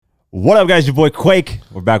What up, guys? Your boy Quake.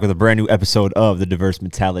 We're back with a brand new episode of the Diverse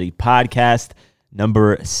Mentality Podcast,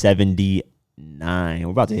 number 79. We're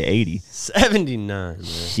about to hit 80. 79, man.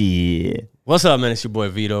 Shit. What's up, man? It's your boy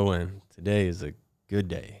Vito, and today is a good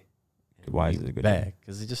day. Why is it a good day?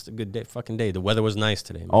 Because it's just a good day, fucking day. The weather was nice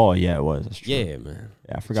today, man. Oh, yeah, it was. That's true. Yeah, man.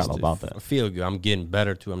 Yeah, I forgot all about that. I feel good. I'm getting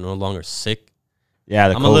better, too. I'm no longer sick. Yeah,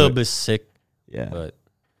 I'm a little bit sick, yeah, but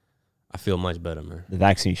I feel much better, man. the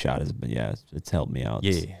vaccine shot has been, it's helped me out.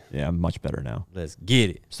 Yeah. I'm much better now. Let's get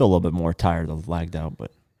it. Still a little bit more tired, lagged out,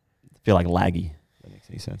 but I feel like laggy. If that makes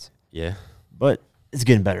any sense. Yeah. But it's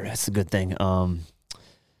getting better. That's a good thing. Your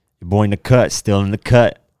boy in the cut, still in the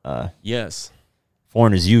cut. Yes.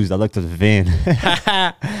 Foreigners used. I looked at the van.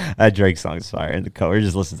 That Drake song is fire. In the cut. We're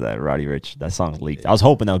just listening to that Roddy Ricch. That song's leaked. I was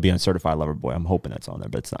hoping that would be on Certified Lover Boy. I'm hoping that's on there,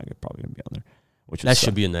 but it's not probably going to be on there. That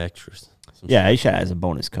should be in the extras. Yeah, he should have as a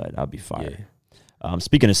bonus cut. That'd be fire. Yeah.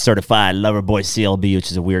 Speaking of Certified Lover Boy CLB, which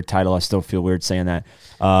is a weird title. I still feel weird saying that.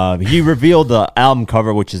 He revealed the album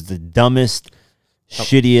cover, which is the dumbest,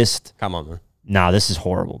 shittiest. Come on, man. Nah, this is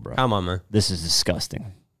horrible, bro. Come on, man. This is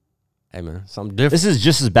disgusting. Hey, man. Something different. This is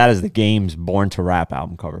just as bad as the Game's Born to Rap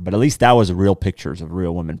album cover, but at least that was real pictures of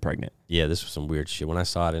real women pregnant. Yeah, this was some weird shit. When I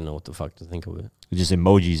saw it, I didn't know what the fuck to think of it. Just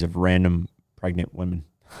emojis of random pregnant women.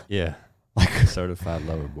 Yeah. Like, Certified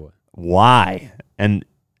Lover Boy. why? And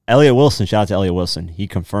Elliot Wilson, shout out to Elliot Wilson. He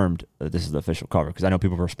confirmed that this is the official cover because I know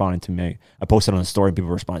people were responding to me. I posted on the story and people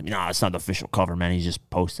were responding, nah, it's not the official cover, man. He's just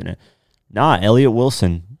posting it. Nah, Elliot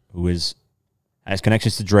Wilson, who has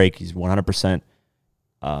connections to Drake, he's 100%.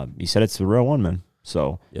 He said it's the real one, man.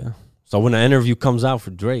 So yeah. So when the interview comes out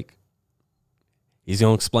for Drake, he's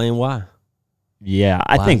gonna explain why. yeah,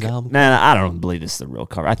 I Why think, is the album man, I don't believe this is the real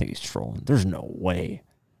cover. I think he's trolling. There's no way.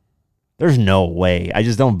 There's no way. I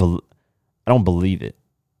just don't. I don't believe it.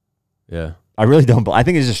 Yeah. I really don't. I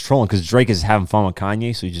think he's just trolling because Drake is having fun with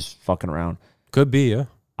Kanye, so he's just fucking around. Could be, yeah.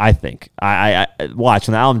 I think. I watch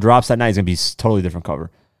when the album drops that night. It's gonna be a totally different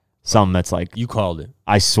cover. Something that's like, You called it.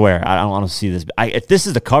 I swear, I don't want to see this. If this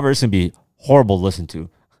is the cover, it's gonna be horrible to listen to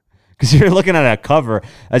because you're looking at a cover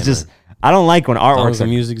that's just. I don't like when As long as artworks. the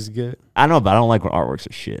music is good. I know, but I don't like when artworks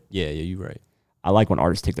are shit. Yeah, you're right. I like when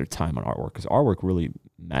artists take their time on artwork because artwork really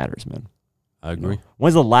matters, man. I agree.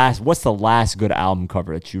 What's the last good album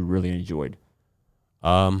cover that you really enjoyed?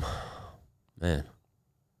 Man.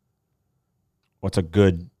 What's a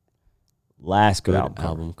good last good album cover?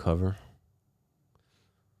 album cover.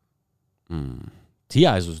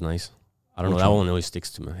 T.I.'s was nice. I don't Which know. That one? one always sticks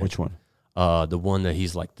to my head. Which one? The one that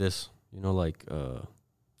he's like this. You know, like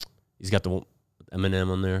he's got the one with Eminem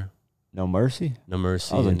on there. No Mercy? No Mercy.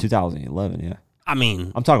 That was in and- 2011, yeah. I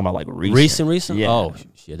mean, I'm talking about like recent. recent? Yeah. Oh,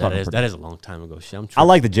 shit. That Talking is a long time ago. Shit, I'm I tripping.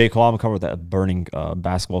 like the J. Cole album cover with that burning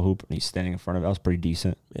basketball hoop and he's standing in front of it. That was pretty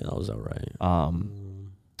decent. Yeah, that was all right.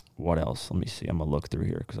 What else? Let me see. I'm going to look through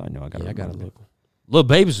here because I know I got I gotta look. Lil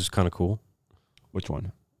Baby's was kind of cool. Which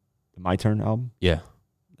one? The My Turn album? Yeah.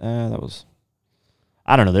 That was...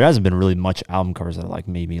 I don't know. There hasn't been really much album covers that like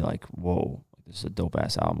made me like, whoa, this is a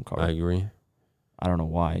dope-ass album cover. I agree. I don't know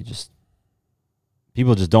why.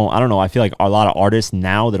 People just don't. I don't know. I feel like a lot of artists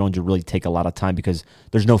now, they don't really take a lot of time because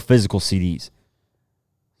there's no physical CDs.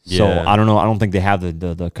 So Yeah. I don't know. I don't think they have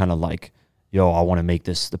the kind of like, yo, I want to make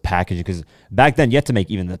this the packaging because back then you had to make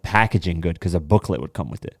even the packaging good because a booklet would come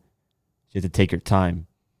with it. You had to take your time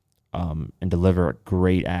and deliver a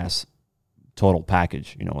great ass total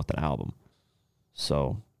package, with an album.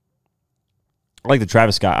 So I like the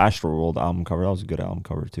Travis Scott Astro World album cover. That was a good album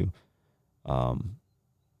cover too.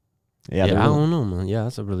 Yeah, I don't know, man. Yeah,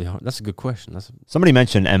 that's a good question. Somebody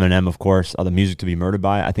mentioned Eminem, of course, the music to be murdered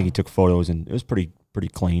by. I think he took photos and it was pretty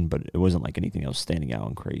clean, but it wasn't like anything else standing out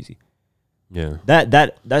and crazy. Yeah.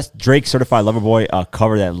 That's Drake Certified Lover Boy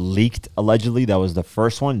cover that leaked allegedly. That was the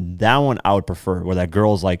first one. That one I would prefer, where that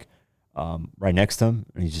girl's like right next to him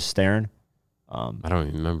and he's just staring. I don't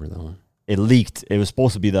even remember that one. It leaked. It was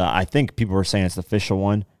supposed to be I think people were saying it's the official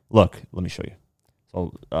one. Look, let me show you.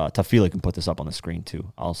 So Tafila can put this up on the screen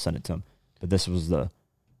too. I'll send it to him. But this was the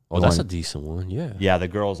that's one. a decent one. Yeah. Yeah, the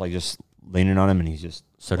girl's like just leaning on him and he's just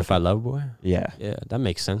Certified Lover Boy. yeah. Yeah, that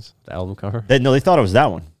makes sense. The album cover. They thought it was that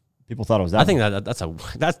one. People thought it was that. I think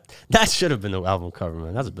one. that should have been the album cover,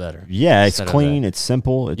 man. That's better. Yeah, it's Instead of clean. It's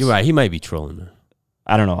simple. You're right. He might be trolling, man.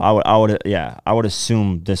 I don't know. I would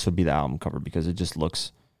assume this would be the album cover because it just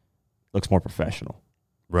looks more professional.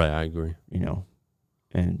 Right, I agree.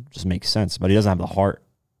 And just makes sense. But he doesn't have the heart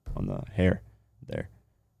on the hair there.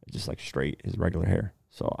 It's just like straight, his regular hair.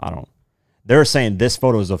 So I don't. They're saying this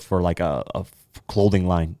photo is for like a clothing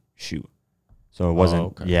line shoot. So it wasn't.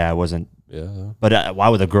 okay. Yeah, it wasn't Yeah. But why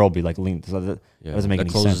would the girl be like lean? So that doesn't make that any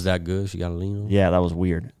clothes sense. is that good. She got to lean on. Yeah, that was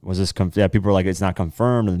weird. Was this? Yeah, people were like, it's not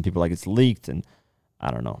confirmed, and then people were like, it's leaked, and I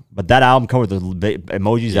don't know. But that album cover, the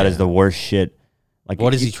emojis, that is the worst shit. Like,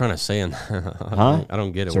 what is he trying to say? Huh? I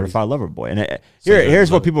don't get it. Certified Lover Boy. And here's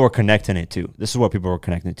what people were connecting it to. This is what people were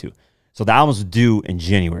connecting it to. So the album's due in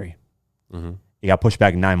January. Mm-hmm. It got pushed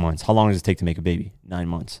back 9 months. How long does it take to make a baby? 9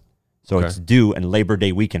 months. So it's due, and Labor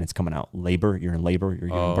Day weekend it's coming out. You're in labor, you're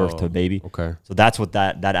giving birth to a baby. Okay. So that's what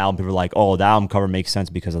that album, people are like, oh, the album cover makes sense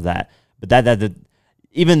because of that. But that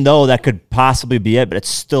even though that could possibly be it, but it's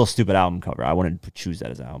still a stupid album cover. I wouldn't choose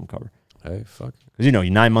that as an album cover. Hey, fuck. Because, you're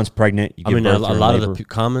 9 months pregnant. You give birth a to lot labor. of the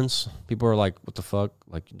comments, people are like, what the fuck?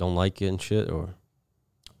 Like, don't like it and shit? Or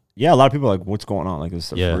yeah, a lot of people are like, what's going on? Like, is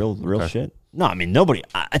this real shit? No, I mean, nobody.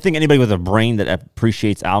 I think anybody with a brain that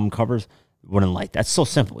appreciates album covers wouldn't like that. That's so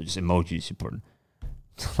simple. Just emojis you put in.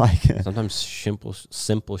 Like, sometimes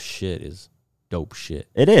simple shit is dope shit.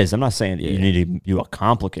 It is. I'm not saying you need to be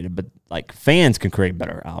complicated, but like fans can create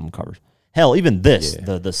better album covers. Hell, even this,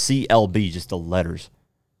 the CLB, just the letters.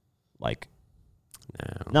 Like,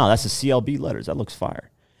 no, that's the CLB letters. That looks fire.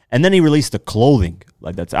 And then he released the clothing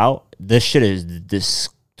like that's out. This shit is this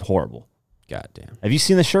horrible. Goddamn. Have you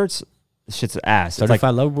seen the shirts? This shit's ass.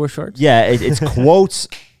 Certified Lover Boy shirts? Yeah, it's quotes.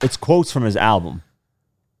 It's quotes from his album.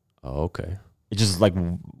 Oh, okay. It's just like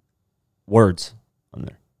words on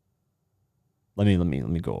there. Let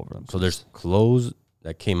me go over them. So there's clothes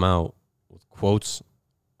that came out with quotes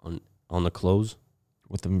on the clothes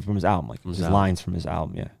with them from his album, like his lines from his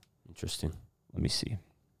album. Yeah, interesting. Let me see.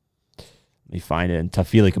 Let me find it, and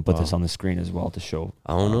Tafili can put this on the screen as well to show.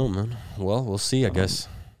 I don't know, man. Well, we'll see. I guess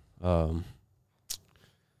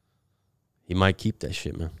he might keep that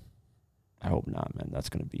shit, man. I hope not, man. That's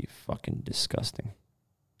gonna be fucking disgusting.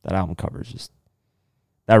 That album cover is just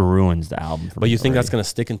that ruins the album. But you think that's gonna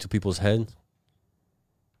stick into people's heads?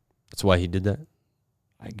 That's why he did that,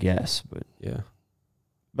 I guess. But yeah.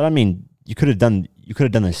 But I mean, you could have done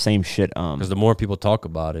the same shit. Because the more people talk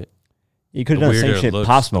about it, you could have done the same shit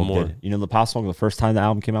Pop Smoke did. You know, the Pop Smoke, the first time the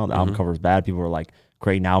album came out, the album cover was bad. People were like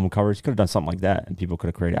creating album covers. You could have done something like that, and people could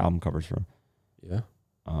have created album covers for him. Yeah.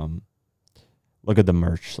 Look at the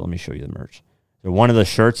merch. So let me show you the merch. So one of the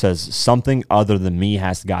shirts says something other than me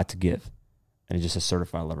has got to give, and it just says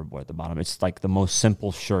Certified Lover Boy at the bottom. It's like the most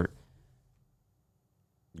simple shirt.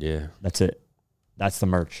 Yeah. That's it. That's the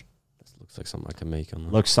merch. This looks like something I can make on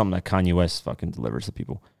that. Looks something that Kanye West fucking delivers to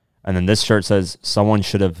people. And then this shirt says someone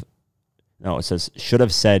should have. No, it says should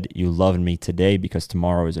have said you loved me today because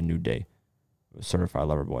tomorrow is a new day. Certified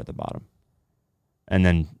Lover Boy at the bottom. And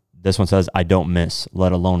then this one says I don't miss,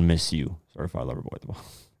 let alone miss you. Certified Lover Boy at the bottom.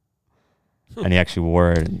 And he actually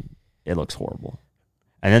wore it, and it looks horrible.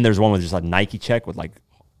 And then there's one with just like Nike check with like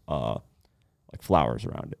flowers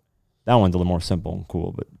around it. That one's a little more simple and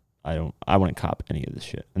cool, but I wouldn't cop any of this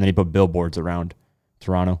shit. And then he put billboards around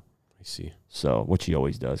Toronto. I see. So, which he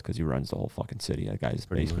always does because he runs the whole fucking city. That guy's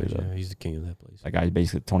basically he's the king of that place. That guy's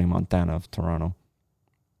basically Tony Montana of Toronto.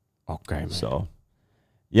 Okay, man. So,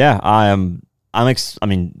 yeah, I mean,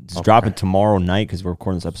 it's dropping tomorrow night because we're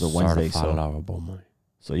recording this episode Wednesday.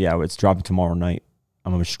 So yeah, it's dropping tomorrow night.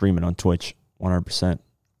 I'm gonna stream it on Twitch 100%,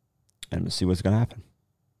 and we'll see what's gonna happen.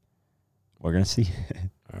 We're gonna see.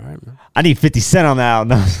 All right, man. I need 50 Cent on that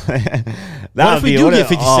album. What if we do get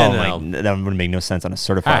 50 Cent on? That wouldn't make no sense on a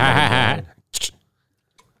certified.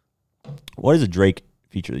 What is a Drake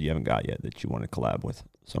feature that you haven't got yet that you want to collab with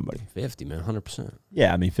somebody? 50, man, 100%.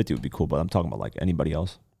 Yeah, I mean 50 would be cool, but I'm talking about like anybody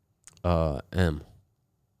else. M.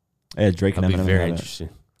 Yeah, Drake and Eminem. That'd be very interesting.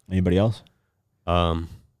 Anybody else? I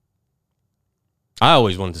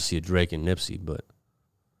always wanted to see a Drake and Nipsey, but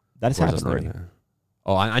that has happened already.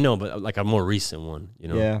 Oh, I know, but like a more recent one, you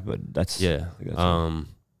know. Yeah, but that's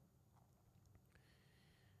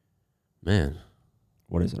man,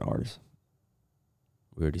 what is an artist?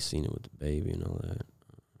 We already seen it with the baby and all that.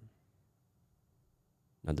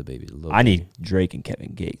 Not the baby. I need Drake and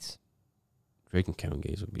Kevin Gates. Drake and Kevin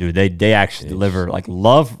Gates would be. Dude, they actually deliver like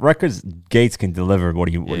Love records. Gates can deliver what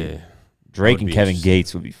Drake and Kevin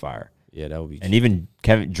Gates would be fire. Yeah, that would be. And even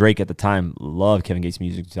Drake at the time loved Kevin Gates'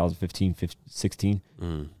 music. 2015, 16.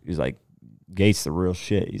 He was like, Gates the real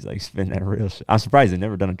shit. He's like spinning that real shit. I'm surprised they've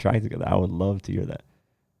never done a track together. I would love to hear that.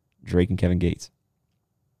 Drake and Kevin Gates.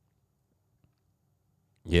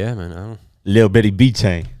 Yeah, man. I don't. Little bitty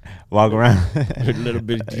B-Chain. Walk around. Little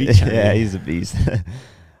bitty B-Chain. Yeah, he's a beast.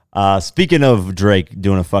 Speaking of Drake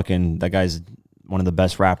doing that guy's one of the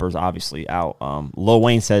best rappers, obviously, out. Lil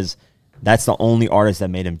Wayne says that's the only artist that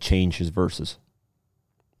made him change his verses.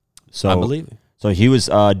 So I believe it. So he was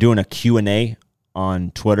doing a Q&A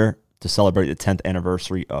on Twitter to celebrate the 10th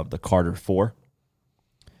anniversary of the Carter 4.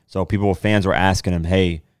 So fans were asking him,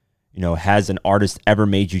 hey, has an artist ever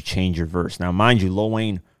made you change your verse? Now, mind you, Lil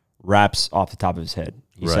Wayne raps off the top of his head.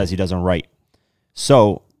 He says he doesn't write.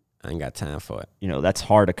 So I ain't got time for it. That's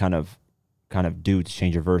hard to kind of do, to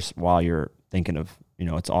change your verse while you're thinking of,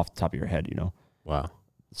 it's off the top of your head, Wow.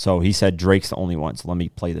 So he said Drake's the only one. So let me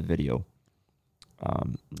play the video. Let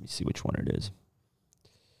me see which one it is.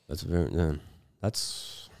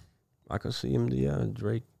 I can see him,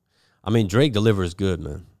 Drake. I mean, Drake delivers good,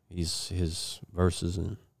 man. His verses,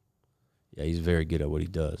 and he's very good at what he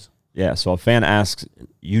does. Yeah, so a fan asks,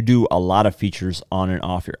 you do a lot of features on and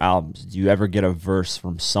off your albums. Do you ever get a verse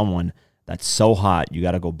from someone that's so hot you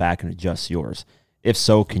got to go back and adjust yours? If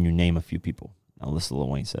so, can you name a few people? Now listen to what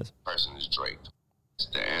Lil Wayne says. Person is Drake.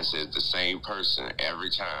 The answer is the same person every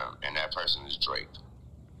time, and that person is Drake.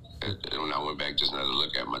 When I went back just now to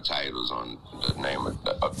look at my titles on the name of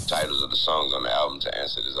the titles of the songs on the album to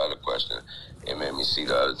answer this other question, it made me see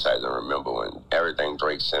the other titles and remember when everything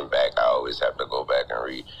Drake sent back, I always have to go back and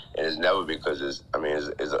read. And it's never because it's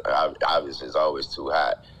obviously it's always too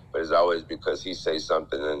hot, but it's always because he says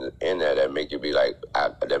something in there that make you be like,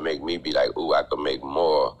 that make me be like, ooh, I could make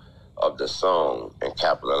more of the song and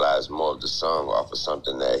capitalize more of the song off of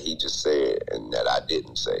something that he just said and that I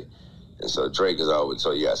didn't say. And so Drake is always,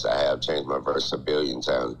 so yes, I have changed my verse 1 billion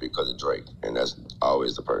times because of Drake, and that's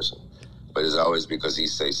always the person. But it's always because he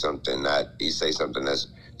say something that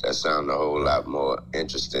sounds a whole lot more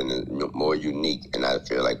interesting and more unique, and I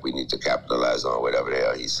feel like we need to capitalize on whatever the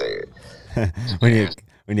hell he said. we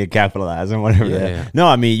need to capitalize on whatever. Yeah. No,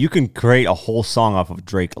 I mean, you can create a whole song off of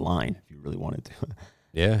Drake line if you really wanted to.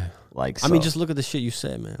 Yeah. Like, I mean, just look at the shit you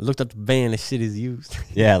said, man. Looked up the band, the shit is used.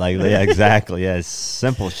 yeah, exactly. Yeah, it's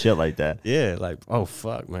simple shit like that. Yeah, like, oh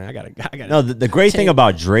fuck, man, I gotta. No, the great thing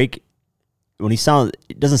about Drake, when it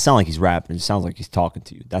doesn't sound like he's rapping. It sounds like he's talking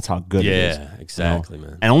to you. That's how good it is. Yeah, exactly,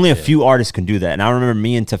 man. And only a few artists can do that. And I remember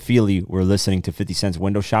me and Tafili were listening to 50 Cent's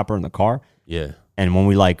Window Shopper in the car. Yeah. And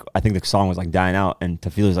when I think the song was like dying out, and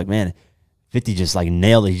Tafili was like, man, 50 just like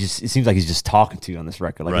nailed it. It seems like he's just talking to you on this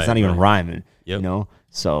record. Like, it's not even rhyming,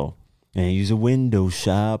 So, and he used a window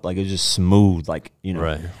shop. Like, it was just smooth, like,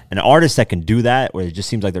 Right. An artist that can do that, where it just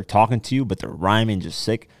seems like they're talking to you, but they're rhyming just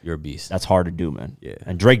sick. You're a beast. That's hard to do, man. Yeah.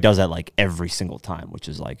 And Drake does that like every single time, which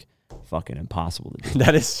is like fucking impossible to do.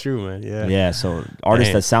 That is true, man. Yeah. Yeah. So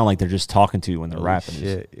artists that sound like they're just talking to you when they're rapping.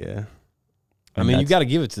 Shit, yeah. I mean, you got to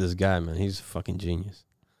give it to this guy, man. He's a fucking genius.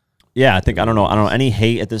 Yeah, I don't know. Any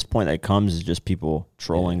hate at this point that comes is just people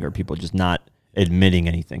trolling or people just not admitting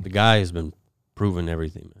anything. The guy has been proving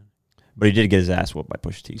everything, man. But he did get his ass whooped by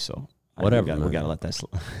Pusha T, so whatever. We gotta let that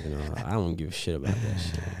slide. I don't give a shit about that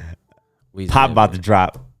shit. Pop about to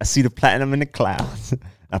drop. I see the platinum in the clouds.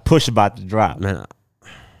 I Push about to drop. Man,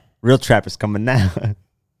 Real trap is coming now.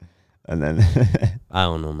 And then I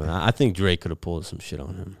don't know, man. I think Drake could have pulled some shit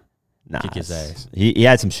on him. Nah, kick his ass. He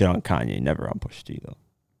had some shit on Kanye, never on Pusha T though.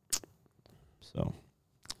 So,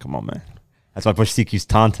 come on, man. That's why Pusha T keeps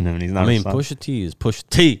taunting him, and he's not. Pusha T is Pusha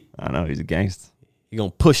T. I know he's a gangster. He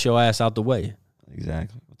gonna push your ass out the way.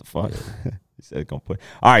 Exactly. What the fuck? He said gonna push.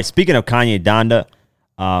 All right. Speaking of Kanye Donda,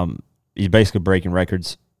 he's basically breaking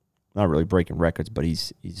records. Not really breaking records, but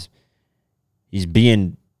he's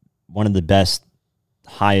being one of the best,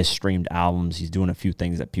 highest streamed albums. He's doing a few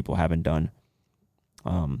things that people haven't done.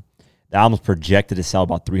 The album's projected to sell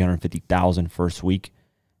about 350,000 first week,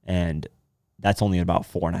 and that's only in about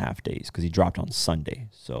 4.5 days because he dropped on Sunday.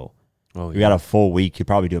 So we got a full week. He'd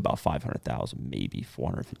probably do about 500,000, maybe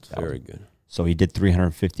 450,000. Very good. So he did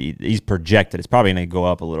 350. He's projected. It's probably going to go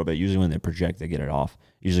up a little bit. Usually when they project, they get it off.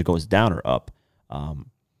 Usually it goes down or up.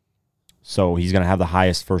 So he's going to have the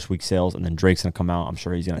highest first week sales, and then Drake's going to come out. I'm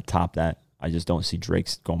sure he's going to top that. I just don't see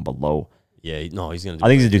Drake's going below. Yeah, no, he's going to do I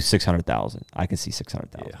think he's going to do 600,000. I can see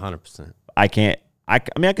 600,000. Yeah, 100%. I can't. I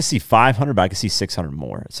mean, I can see 500, but I can see 600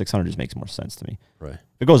 more. 600 just makes more sense to me. Right.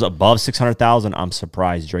 If it goes above 600,000, I'm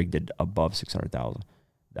surprised Drake did above 600,000.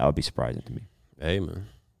 That would be surprising to me. Hey, man.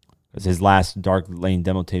 Because his last Dark Lane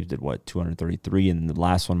demo tape did, 233, and the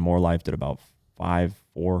last one, More Life, did about 4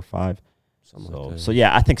 or 5. So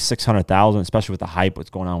yeah, I think 600,000, especially with the hype, what's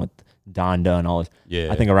going on with Donda and all this.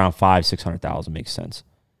 Yeah. I think around 600,000 makes sense.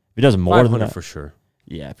 If he does more than that, for sure.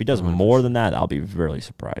 Yeah, if he does more than that, I'll be really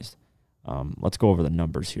surprised. Let's go over the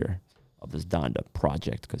numbers here of this Donda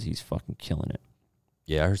project because he's fucking killing it.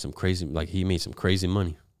 Yeah, I heard some crazy, he made some crazy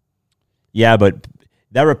money. Yeah, but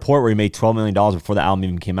that report where he made $12 million before the album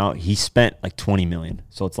even came out, he spent like $20 million.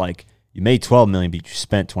 So it's like you made $12 million, but you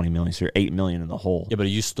spent $20 million, so you're $8 million in the hole. Yeah, but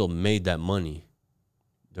you still made that money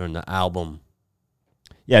during the album.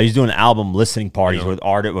 Yeah, he's doing album listening parties You know? with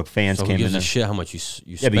art with fans So came who gives in. a shit how much you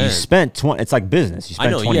spend? Yeah, but you spent 20. It's like business. You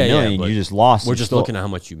spent 20 million. but You just lost. We're You just still, looking at how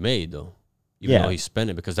much you made, though. Even though he spent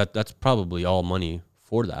it, because that's probably all money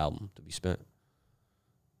for the album to be spent.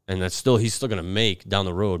 And he's still going to make down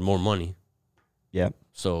the road more money. Yeah.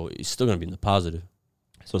 So he's still going to be in the positive.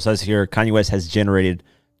 So it says here, Kanye West has generated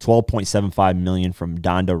 $12.75 million from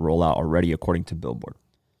Donda rollout already, according to Billboard.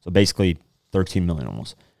 So basically, $13 million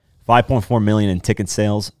almost. $5.4 million in ticket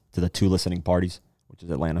sales to the 2 listening parties, which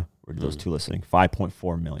is Atlanta, where those 2 listening.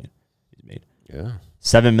 $5.4 million he's made. Yeah.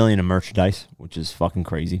 $7 million in merchandise, which is fucking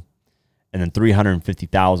crazy. And then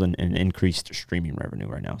 $350,000 in increased streaming revenue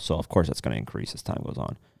right now. So of course that's going to increase as time goes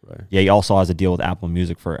on. Right. Yeah, he also has a deal with Apple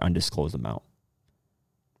Music for an undisclosed amount.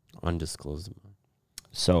 Undisclosed amount.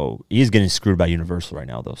 So he's getting screwed by Universal right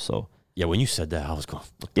now, though. So yeah, when you said that, I was going.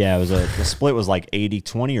 Yeah, it was the split was like 80-20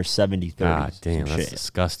 or 70-30. God damn, that's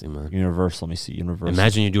disgusting, man. Universal, let me see. Universal.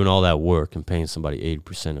 Imagine you're doing all that work and paying somebody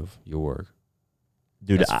 80% of your work.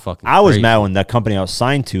 Dude, fucking I was crazy. mad when that company I was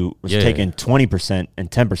signed to was taking 20% and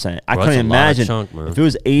 10%. I Bro, couldn't that's a lot of imagine chunk, if it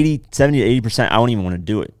was 70 to 80%. I wouldn't even want to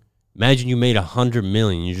do it. Imagine you made $100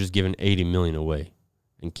 million, you're just giving $80 million away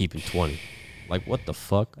and keeping 20. Like, what the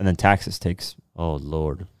fuck? And then taxes takes Oh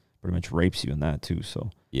Lord, pretty much rapes you in that too. So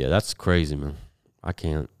yeah, that's crazy, man. I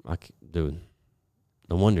can't, dude.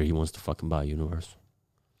 No wonder he wants to fucking buy Universal.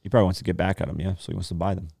 he probably wants to get back at them, yeah. So he wants to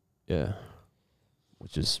buy them, Yeah,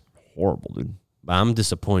 which is horrible, dude. but I'm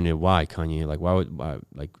disappointed. Why Kanye? Like, why?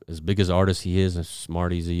 Like, as big as artist he is, as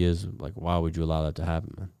smart as he is, like, why would you allow that to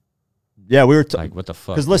happen, man? Yeah, we were Like, what the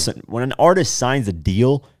fuck? because listen, when an artist signs a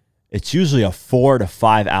deal, it's usually a 4 to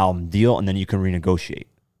 5 album deal, and then you can renegotiate.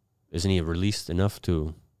 Isn't he released enough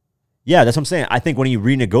to? Yeah, that's what I'm saying. I think when he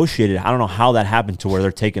renegotiated, I don't know how that happened to where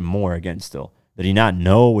they're taking more again still. Did he not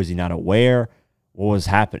know? Was he not aware? What was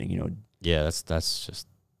happening? You know, Yeah, that's just.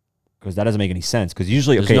 because that doesn't make any sense. Because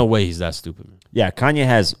usually, There's okay, no way he's that stupid, man. yeah, Kanye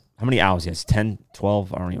has, how many albums? He has 10,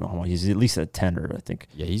 12? I don't even know how much. He's at least at 10, or I think.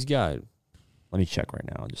 Yeah, he's got. Let me check right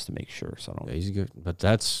now just to make sure. So I don't. Yeah, he's good, but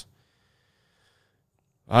that's.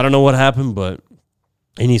 I don't know what happened, but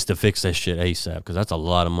he needs to fix that shit ASAP because that's a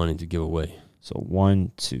lot of money to give away. So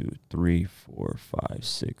 1, 2, 3, 4, 5,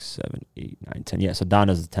 6, 7, 8, 9, 10. Yeah, so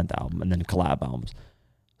Donda's the 10th album, and then collab albums.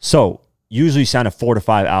 So usually you sign a 4 to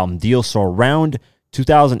 5 album deal. So around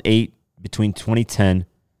 2008, between 2010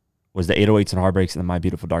 was the 808s and Heartbreaks and the My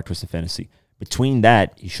Beautiful Dark Twisted Fantasy. Between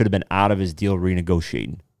that, he should have been out of his deal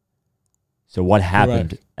renegotiating. So what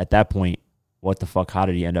happened at that point? What the fuck? How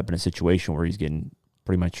did he end up in a situation where he's getting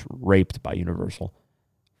pretty much raped by Universal?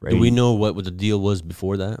 Do we know what the deal was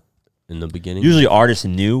before that in the beginning? Usually artists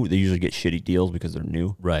new, they usually get shitty deals because they're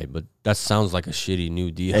new. Right, but that sounds like a shitty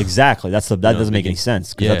new deal. Exactly. That doesn't make any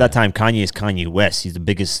sense. Because at that time, Kanye is Kanye West. He's the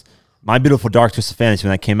biggest. My Beautiful Dark Twisted Fantasy,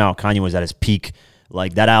 when that came out, Kanye was at his peak.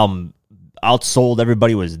 Like, that album outsold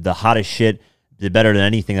everybody, was the hottest shit, did better than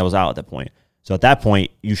anything that was out at that point. So at that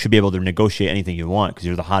point, you should be able to negotiate anything you want because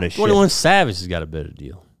you're the hottest 21 shit. Savage has got a better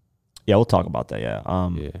deal. Yeah, we'll talk about that, yeah.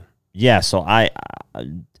 Yeah. Yeah, so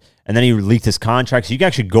and then he leaked his contract. So you can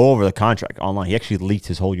actually go over the contract online. He actually leaked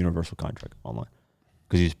his whole Universal contract online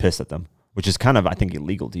because he was pissed at them, which is kind of, I think,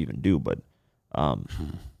 illegal to even do. But,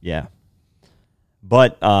 yeah.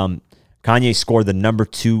 But Kanye scored the number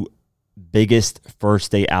 2 biggest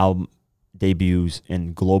first-day album debuts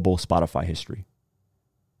in global Spotify history.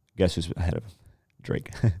 Guess who's ahead of him?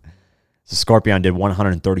 Drake. So Scorpion did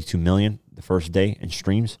 132 million the first day in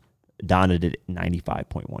streams. Donna did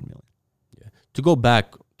 95.1 million. Yeah. To go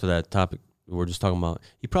back to that topic we were just talking about,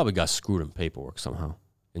 he probably got screwed in paperwork somehow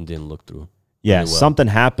and didn't look through. Yeah, really well. something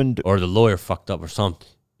happened. Or the lawyer fucked up or something.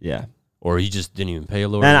 Yeah. Or he just didn't even pay a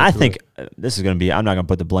lawyer. And I think this is going to be, I'm not going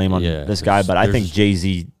to put the blame on this guy, but I think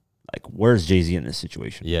Jay-Z, like, where's Jay-Z in this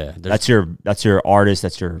situation? Yeah. That's your artist.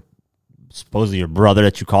 That's your, supposedly your brother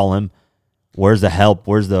that you call him. Where's the help?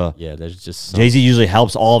 Where's the... Yeah, there's just... Jay-Z usually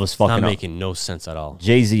helps all of us fucking up. Not making no sense at all.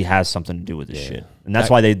 Jay-Z has something to do with this shit. And that's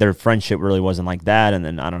why their friendship really wasn't like that. And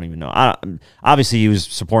then I don't even know. Obviously, he was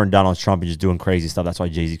supporting Donald Trump and just doing crazy stuff. That's why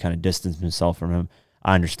Jay-Z kind of distanced himself from him.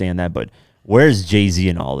 I understand that. But where's Jay-Z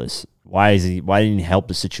in all this? Why didn't he help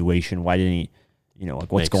the situation? Why didn't he,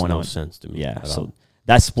 like, what's going on? Makes no sense to me. Yeah, so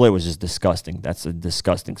that split was just disgusting. That's a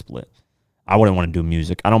disgusting split. I wouldn't want to do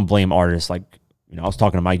music. I don't blame artists. Like, I was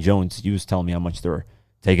talking to Mike Jones. He was telling me how much they were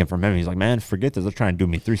taking from him. He's like, man, forget this. They're trying to do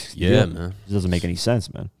me 360. Yeah, man. It doesn't make any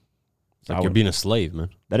sense, man. It's like you're being a slave, man.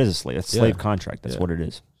 That is a slave. That's a slave contract. That's what it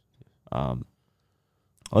is.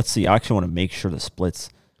 Let's see. I actually want to make sure the splits.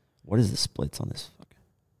 What is the splits on this?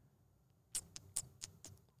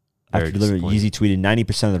 After delivery, Yeezy tweeted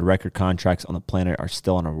 90% of the record contracts on the planet are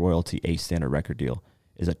still on a royalty A standard record deal.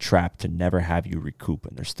 is a trap to never have you recoup.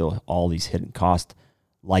 And there's still all these hidden costs,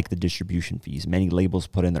 like the distribution fees. Many labels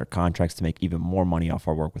put in their contracts to make even more money off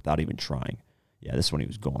our work without even trying. Yeah, this is when he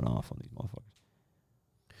was going off on these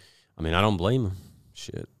motherfuckers. I mean, I don't blame him.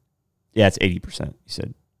 Shit. Yeah, it's 80%. He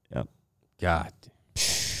said, yep. God.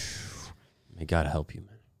 May God help you,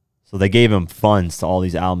 man. So they gave him funds to all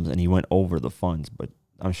these albums, and he went over the funds, but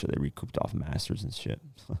I'm sure they recouped off masters and shit.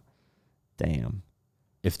 Damn.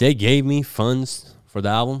 If they gave me funds for the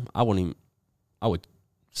album, I would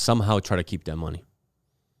somehow try to keep that money.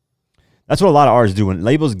 That's what a lot of artists do. When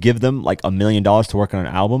labels give them like $1 million to work on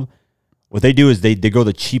an album, what they do is they go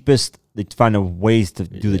the cheapest. They find a ways to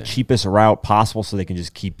do the cheapest route possible so they can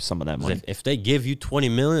just keep some of that money. If they give you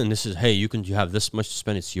 $20 million, and this is, hey, you have this much to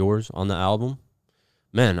spend, it's yours on the album.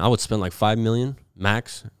 Man, I would spend like $5 million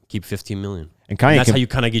max, keep $15 million. And that's how you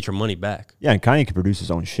kind of get your money back. Yeah, and Kanye can produce his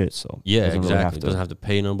own shit, so yeah, exactly. Doesn't have to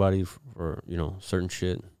pay nobody for certain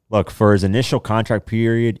shit. Look, for his initial contract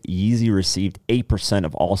period, Yeezy received 8%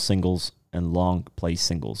 of all singles and long play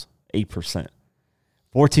singles. 8%.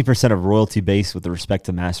 14% of royalty base with respect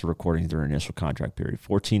to master recordings during initial contract period.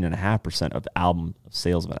 14.5% of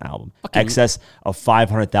sales of an album. Excess of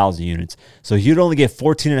 500,000 units. So you'd only get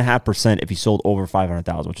 14.5% if he sold over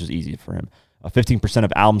 500,000, which is easy for him. 15%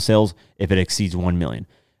 of album sales if it exceeds 1 million.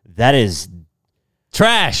 That is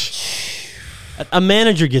trash. A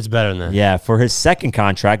manager gets better than that. Yeah, for his second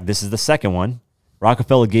contract, this is the second one.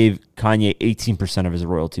 Rockefeller gave Kanye 18% of his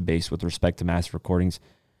royalty base with respect to master recordings,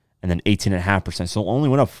 and then 18.5%. So only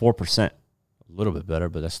went up 4%. A little bit better,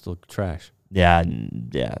 but that's still trash. Yeah.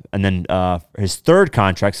 And then his third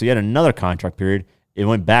contract, so he had another contract period, it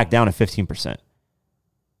went back down to 15%,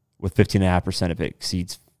 with 15.5% if it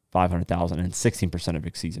exceeds 500,000 and 16% if it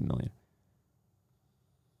exceeds 1 million.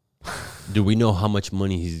 Do we know how much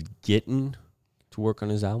money he's getting to work on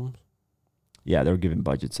his albums? Yeah, they were giving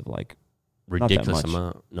budgets of like ridiculous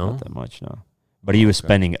amount. No, not that much. No, but he was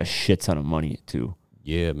spending a shit ton of money too.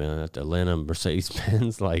 Yeah, man. At the Atlanta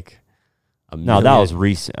Mercedes-Benz, like $1 million. No, that was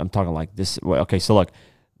recent. I'm talking like this. Okay, so look,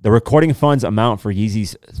 the recording funds amount for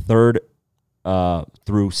Yeezy's third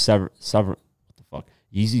through seven.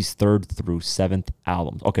 Yeezy's third through seventh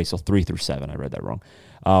albums. Okay, so 3 through 7. I read that wrong.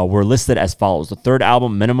 Were listed as follows. The third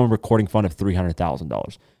album, minimum recording fund of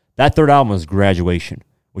 $300,000. That third album was Graduation,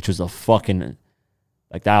 which was a fucking,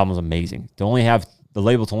 like, that album was amazing. To only have the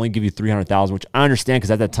label to only give you $300,000, which I understand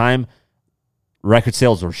because at that time, record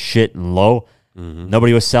sales were shit and low. Mm-hmm.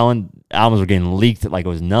 Nobody was selling. Albums were getting leaked like it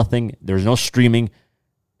was nothing. There was no streaming.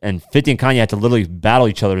 And 50 and Kanye had to literally battle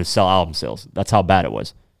each other to sell album sales. That's how bad it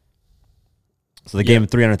was. So they gave him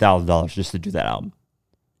 $300,000 just to do that album,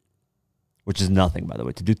 which is nothing, by the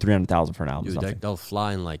way. To do $300,000 for an album is nothing. They'll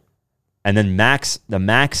fly in like. And then the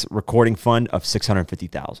max recording fund of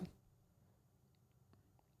 $650,000.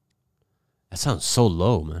 That sounds so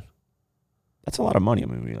low, man. That's a lot of money. I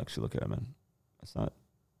mean, when you actually look at it, man. That's not.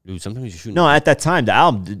 Dude, sometimes you shouldn't. No, at that time,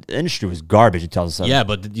 the industry was garbage in 2007. Yeah,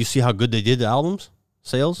 but did you see how good they did the albums?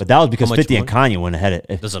 Sales? But that was because 50 and Kanye went ahead.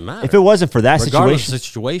 Doesn't matter. If it wasn't for that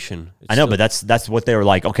situation. I know, but that's what they were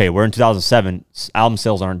like, okay, we're in 2007. Album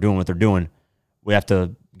sales aren't doing what they're doing. We have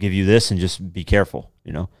to give you this and just be careful,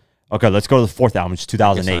 you know? Okay, let's go to the fourth album, which is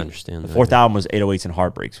 2008. I understand the fourth album was 808s and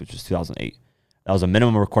Heartbreaks, which was 2008. That was a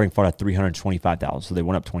minimum recording fund at $325,000. So they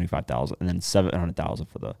went up $25,000 and then $700,000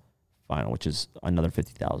 for the final, which is another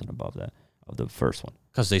 $50,000 above that of the first one.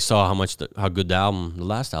 Because they saw how good the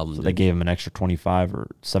last album so did. They gave him an extra $25,000 or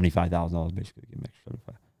 $75,000 basically. Give him extra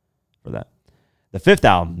 $75,000 for that. The fifth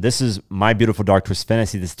album, this is My Beautiful Dark Twisted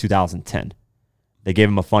Fantasy. This is 2010. They gave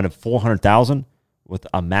him a fund of $400,000 with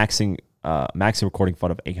a maxing recording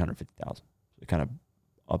fund of $850,000. They kind of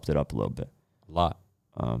upped it up a little bit. A lot.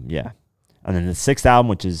 Yeah. And then the sixth album,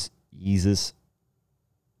 which is Yeezus.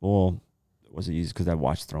 Well, it wasn't Yeezus because I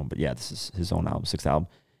watched Throne, but yeah, this is his own album, sixth album.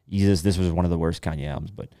 Yeezus, this was one of the worst Kanye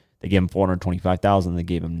albums, but they gave him $425,000. They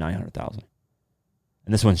gave him $900,000.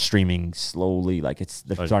 And this one's streaming slowly, like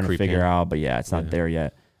they're starting to figure out, but yeah, it's not there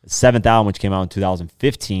yet. The seventh album, which came out in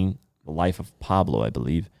 2015, The Life of Pablo, I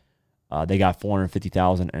believe, they got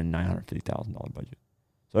 $450,000 and $950,000 budget.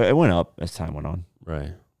 So it went up as time went on.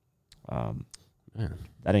 Right. Man.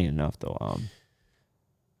 That ain't enough though.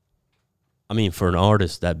 I mean, for an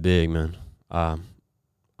artist that big, man.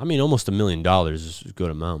 I mean, almost $1 million is a good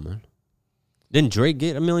amount, man. Didn't Drake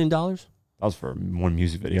get $1 million? That was for one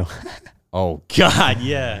music video. Oh God,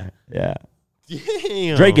 yeah, yeah.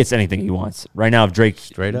 Damn. Drake gets anything he wants right now. If Drake,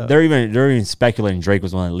 straight up, they're even speculating Drake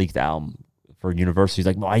was the one that leaked the album for Universal. He's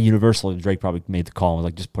like, why Universal? Drake probably made the call and was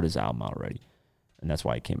like, just put his album out already, and that's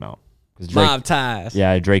why it came out. Mob ties.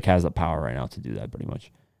 Yeah, Drake has the power right now to do that pretty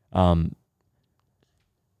much.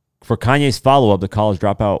 For Kanye's follow-up, the college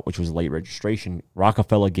dropout, which was late registration,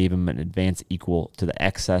 Rockefeller gave him an advance equal to the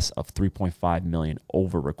excess of $3.5 million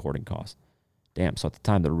over recording costs. Damn, so at the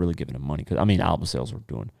time, they're really giving him money. Because album sales were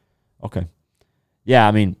doing. Okay. Yeah,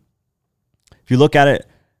 if you look at it,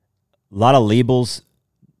 a lot of labels,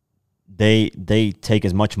 they take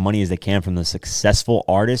as much money as they can from the successful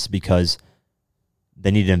artists because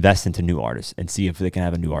they need to invest into new artists and see if they can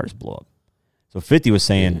have a new artist blow up. So 50 was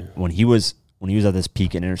saying when he was at this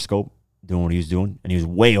peak in Interscope doing what he was doing, and he was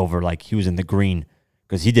way over, like he was in the green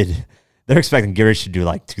because they're expecting Gary to do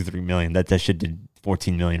like 2-3 million. That shit did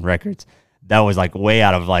 14 million records. That was like way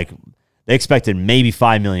out of like, they expected maybe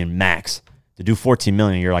 5 million max. To do 14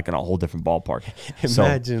 million, you're like in a whole different ballpark.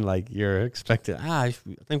 Imagine like you're expected, I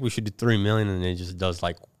think we should do 3 million, and it just does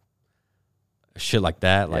like shit like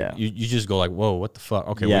that. Like you just go like, whoa, what the fuck?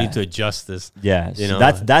 Okay, we need to adjust this. Yeah, you know,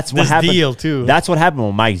 that's what happened. Deal too. That's what happened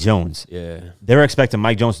with Mike Jones. Yeah, they were expecting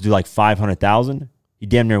Mike Jones to do like 500,000.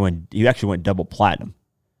 He actually went double platinum.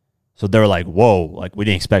 So they were like, whoa, like we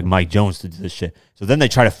didn't expect Mike Jones to do this shit. So then they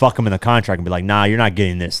try to fuck him in the contract and be like, nah, you're not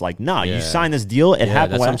getting this. Like, nah, you signed this deal. It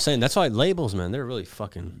happened. That's what I'm saying. That's why labels, man, they're really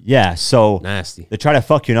fucking so nasty. They try to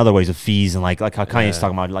fuck you in other ways with fees and like how Kanye's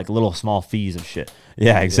talking about, like little small fees and shit.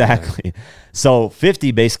 Yeah, exactly. Yeah. So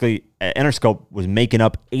 50 basically, Interscope was making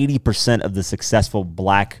up 80% of the successful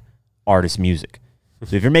black artist music.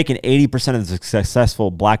 So if you're making 80% of the successful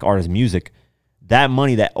black artist music, that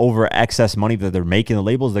money, that over excess money that they're making, the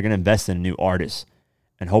labels, they're going to invest in new artists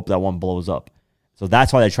and hope that one blows up. So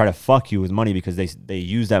that's why they try to fuck you with money, because they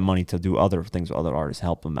use that money to do other things with other artists,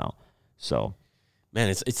 help them out. So, man,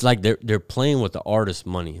 it's like they're playing with the artist's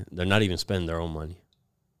money. They're not even spending their own money.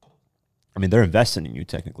 They're investing in you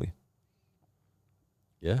technically.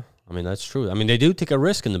 Yeah, that's true. They do take a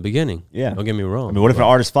risk in the beginning. Yeah, don't get me wrong. What if an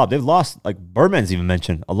artist flop? They've lost, like Birdman's even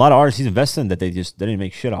mentioned, a lot of artists he's invested in that they didn't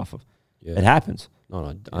make shit off of. Yeah. It happens.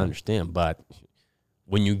 No, I understand. But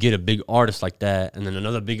when you get a big artist like that and then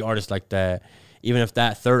another big artist like that, even if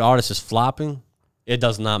that third artist is flopping, it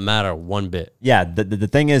does not matter one bit. Yeah, the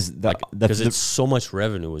thing is, because it's so much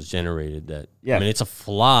revenue was generated that, it's a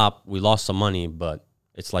flop. We lost some money, but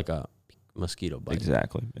it's like a mosquito bite.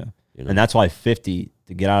 Exactly, yeah. You know? And that's why 50,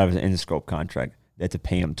 to get out of his Interscope contract, they had to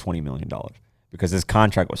pay him $20 million. Because his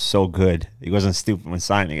contract was so good, he wasn't stupid when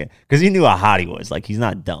signing it. Because he knew how hot he was. Like, he's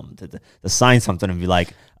not dumb to sign something and be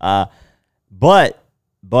like, but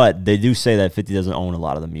they do say that 50 doesn't own a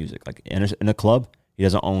lot of the music. Like, in a club, he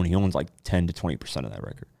owns like 10 to 20% of that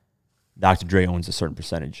record. Dr. Dre owns a certain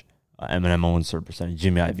percentage. Eminem owns a certain percentage.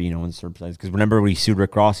 Jimmy Iovine owns a certain percentage. Because remember when he sued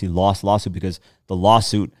Rick Ross, he lost the lawsuit because the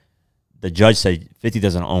lawsuit, the judge said 50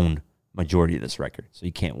 doesn't own majority of this record, so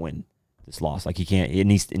he can't win this loss. Like, he can't. It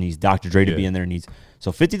needs Dr. Dre to be in there.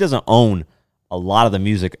 So 50 doesn't own a lot of the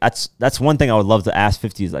music. That's one thing I would love to ask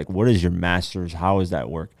 50 is like, what is your masters? How does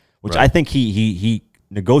that work? Which I think he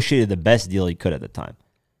negotiated the best deal he could at the time.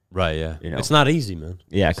 Right. Yeah. It's not easy, man.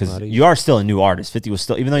 Yeah, because you are still a new artist. 50 was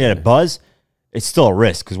still, even though you had a buzz, it's still a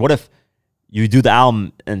risk. Because what if you do the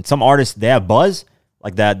album and some artists, they have buzz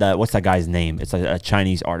like that? What's that guy's name? It's a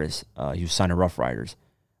Chinese artist. He was signed to Rough Riders.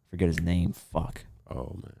 Forget his name. Fuck.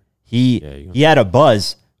 Oh man. He had a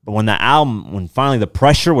buzz, but when finally the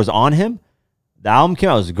pressure was on him, the album came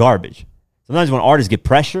out, it was garbage. Sometimes when artists get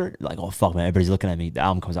pressure, like, oh fuck man, everybody's looking at me, the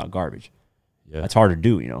album comes out garbage. Yeah. That's hard to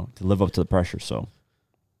do, to live up to the pressure. So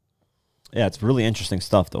yeah, it's really interesting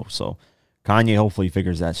stuff though. So Kanye hopefully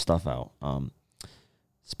figures that stuff out.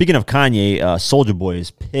 Speaking of Kanye, Soulja Boy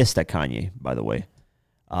is pissed at Kanye, by the way.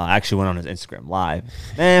 Actually went on his Instagram live.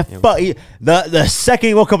 Man, fuck you. The second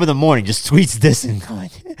he woke up in the morning, just tweets dissing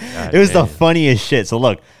Kanye. It was the funniest shit. So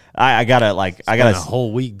look, I gotta a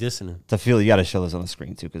whole week dissing him. To feel, you gotta show this on the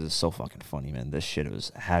screen too, because it's so fucking funny, man. This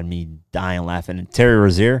shit had me dying laughing. And Terry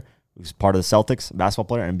Rozier, who's part of the Celtics, basketball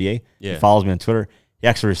player, NBA, he follows me on Twitter. He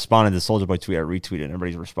actually responded to the Soulja Boy tweet. I retweeted, and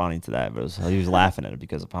everybody's responding to that. But he was laughing at it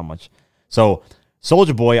because of how much. So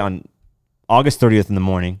Soulja Boy on August 30th in the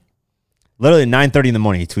morning. Literally 9:30 in the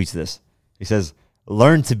morning, he tweets this. He says,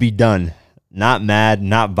 "Learn to be done. Not mad,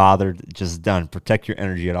 not bothered, just done. Protect your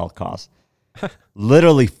energy at all costs."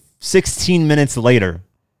 Literally 16 minutes later,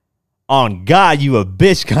 on God, you a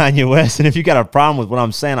bitch, Kanye West. And if you got a problem with what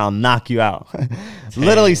I'm saying, I'll knock you out.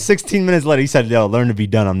 Literally 16 minutes later, he said, yo, learn to be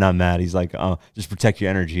done. I'm not mad. He's like, just protect your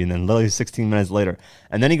energy. And then literally 16 minutes later.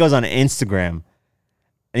 And then he goes on Instagram.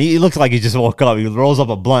 And he looks like he just woke up. He rolls up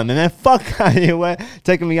a blunt. And then, fuck Kanye West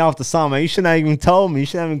taking me off the song, man. You shouldn't have even told me. You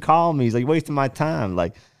shouldn't have even called me. He's like, wasting my time.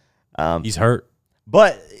 Like, he's hurt.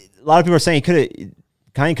 But a lot of people are saying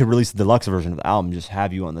Kanye could release the deluxe version of the album, just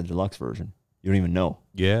have you on the deluxe version. You don't even know.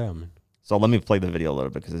 Yeah, man. So let me play the video a little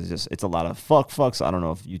bit because it's a lot of fucks. I don't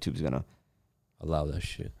know if YouTube's gonna allow that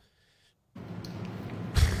shit.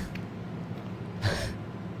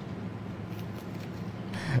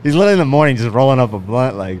 He's literally in the morning just rolling up a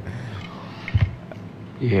blunt like.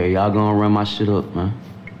 Yeah, y'all gonna run my shit up, man.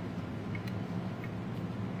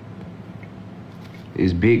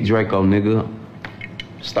 It's Big Draco, nigga.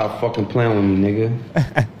 Stop fucking playing with me,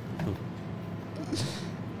 nigga.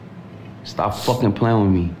 Stop fucking playing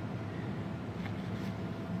with me.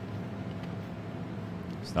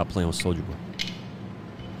 Stop playing with Soulja Boy.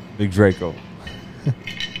 Big Draco.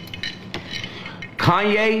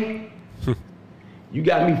 Kanye, you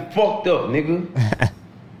got me fucked up, nigga.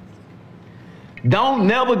 Don't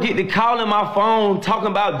never get to calling my phone talking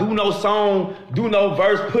about do no song, do no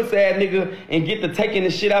verse, pussy ass nigga, and get to taking the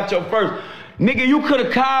shit out your first. Nigga, you could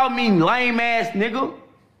have called me lame ass nigga.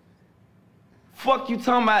 Fuck you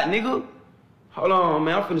talking about, nigga. Hold on,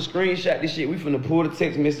 man, I'm finna screenshot this shit. We finna pull the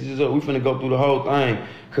text messages up. We finna go through the whole thing.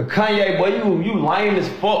 Cause Kanye, boy, you lame as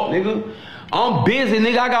fuck, nigga. I'm busy,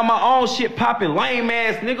 nigga. I got my own shit popping, lame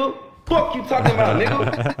ass nigga. Fuck you talking about,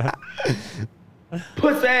 nigga.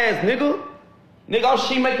 Puss ass nigga. Nigga, I'm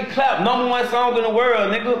She Make It Clap, #1 song in the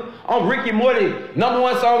world, nigga. I'm Ricky Morty,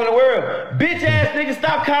 #1 song in the world. Bitch ass nigga,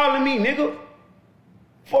 stop calling me, nigga.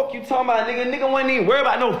 Fuck you talking about, nigga. Nigga wasn't even worried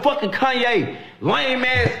about no fucking Kanye. Lame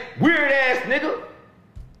ass, weird ass nigga.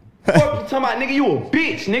 Fuck you talking about, nigga. You a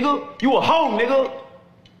bitch, nigga. You a hoe, nigga.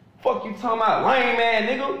 Fuck you talking about, lame ass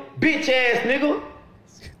nigga. Bitch ass nigga.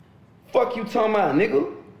 Fuck you talking about,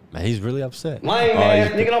 nigga. Man, he's really upset. Lame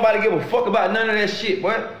ass nigga. Nobody give a fuck about none of that shit,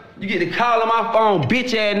 boy. You get to call on my phone,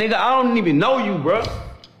 bitch ass nigga. I don't even know you, bro.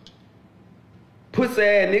 Pussy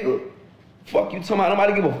ass nigga. Fuck you talking about.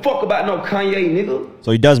 Nobody give a fuck about no Kanye, nigga.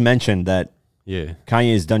 So he does mention that yeah,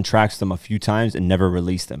 Kanye has done tracks to him a few times and never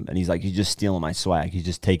released them. And he's like, he's just stealing my swag. He's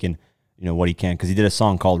just taking, what he can. Because he did a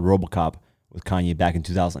song called RoboCop with Kanye back in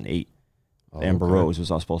 2008. Amber Rose was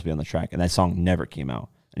supposed to be on the track. And that song never came out.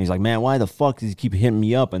 And he's like, man, why the fuck does he keep hitting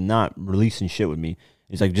me up and not releasing shit with me?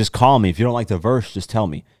 He's like, just call me. If you don't like the verse, just tell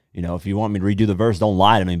me. If you want me to redo the verse, don't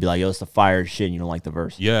lie to me and be like, yo, it's the fire shit and you don't like the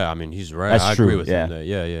verse. Yeah, I mean, he's right. That's I true. agree with Yeah. him there.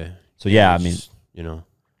 Yeah. So, yeah, I mean.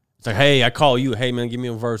 It's like, hey, I call you. Hey, man, give me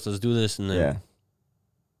a verse. Let's do this. And then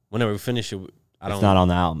whenever we finish it, it's not on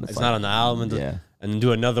the album. It's not on the album. And then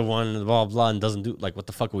do another one and blah, blah, and doesn't do, like, what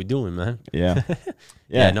the fuck are we doing, man? Yeah.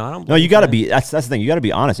 No, I don't. No, you got to be, that's the thing. You got to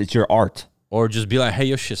be honest. It's your art. Or just be like, hey,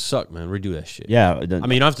 your shit suck, man. Redo that shit. Yeah. I mean,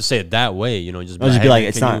 you don't have to say it that way. Just be just be like,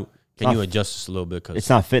 it's not. Can you adjust this a little bit? Cause it's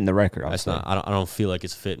not fitting the record. That's not. I don't feel like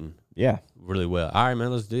it's fitting. Yeah. Really well. All right,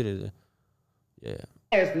 man. Let's do this. Yeah.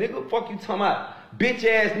 Ass nigga, fuck you talking about. Bitch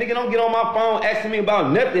ass nigga, don't get on my phone asking me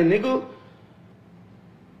about nothing, nigga.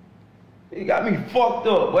 You got me fucked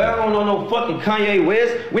up, boy. I don't know no fucking Kanye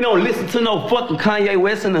West. We don't listen to no fucking Kanye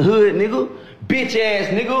West in the hood, nigga. Bitch ass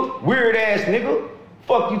nigga, weird ass nigga.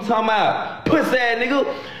 Fuck you talking about. Puss ass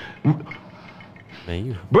nigga.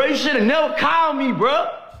 Man, Bro, you should have never called me,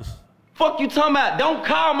 bro. Fuck you talking about. Don't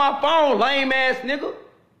call my phone, lame ass nigga.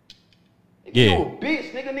 Yeah. You a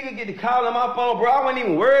bitch, nigga get to call on my phone, bro. I wasn't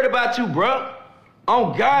even worried about you, bro.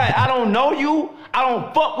 Oh God, I don't know you. I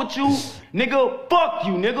don't fuck with you, nigga. Fuck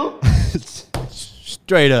you, nigga.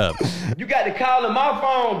 Straight up. You got to call on my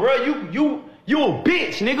phone, bro. You a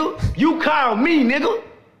bitch, nigga. You call me, nigga.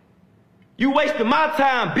 You wasting my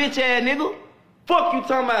time, bitch ass nigga. Fuck you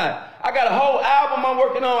talking about. I got a whole album I'm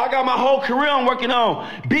working on. I got my whole career I'm working on.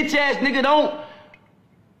 Bitch ass nigga, don't.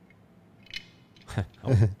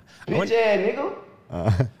 Bitch ass nigga.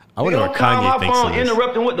 I wonder what Kanye thinks of this.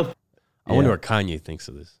 Interrupting what the. I wonder what Kanye thinks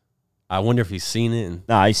of this. I wonder if he's seen it.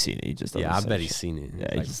 Nah, he's seen it. He just I bet he's seen it.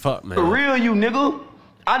 Yeah, like, fuck, man. The real you, nigga.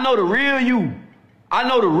 I know the real you. I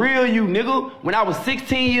know the real you, nigga. When I was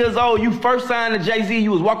 16 years old, you first signed to Jay-Z, you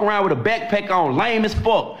was walking around with a backpack on, lame as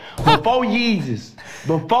fuck. Before Yeezys,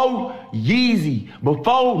 before Yeezy,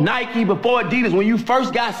 before Nike, before Adidas, when you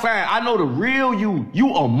first got signed, I know the real you.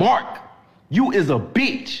 You a mark. You is a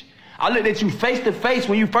bitch. I looked at you face to face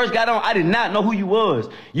when you first got on. I did not know who you was.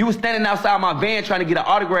 You was standing outside my van trying to get an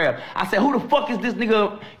autograph. I said, who the fuck is this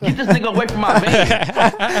nigga? Get this nigga away from my van.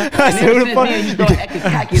 I said, who the fuck? You start acting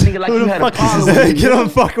cocky, nigga, like you had a problem with me. Get him the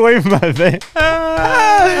fuck away from my van.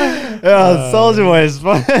 Soulja Boy is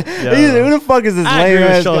fun. Who the fuck is this lame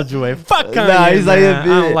ass? Soulja Boy. Fuck Kanye, Nah, he's like, I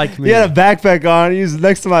don't like me. He had a backpack on. He was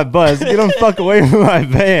next to my bus. Get him the fuck away from my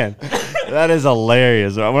van. That is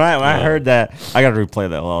hilarious. When I heard that, I got to replay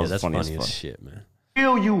that. Well, that's funny as shit, man.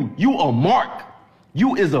 Feel you a mark.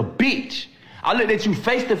 You is a bitch. I looked at you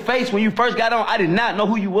face to face when you first got on. I did not know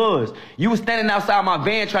who you was. You was standing outside my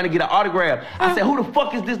van trying to get an autograph. I said, who the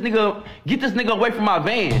fuck is this nigga? Get this nigga away from my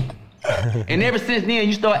van. And ever since then,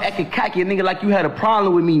 you start acting cocky, nigga, like you had a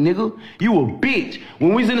problem with me, nigga. You a bitch.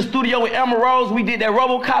 When we was in the studio with Emma Rose, we did that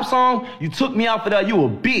RoboCop song, you took me out for that, you a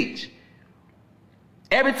bitch.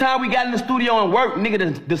 Every time we got in the studio and worked,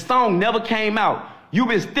 nigga, the song never came out. You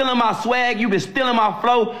been stealing my swag, you been stealing my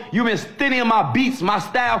flow, you been stealing my beats, my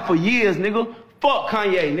style for years, nigga. Fuck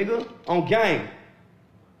Kanye, nigga. On gang.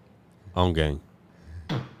 On gang.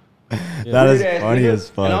 That is funny as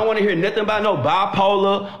fuck. And I don't want to hear nothing about no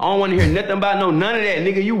bipolar. I don't want to hear nothing about none of that,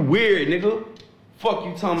 nigga. You weird, nigga. Fuck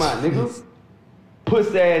you talking about, nigga.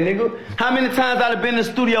 Pussy ass, nigga. How many times I done been in the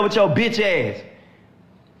studio with your bitch ass?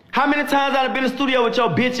 How many times I done been in the studio with your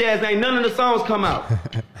bitch ass? Ain't none of the songs come out.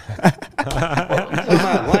 Fuck you talking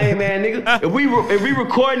about, lame ass, nigga. If we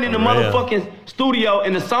recording in the motherfucking studio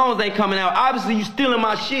and the songs ain't coming out, obviously you stealing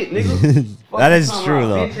my shit, nigga. That is true,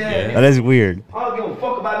 though. Yeah. That is weird. I don't give a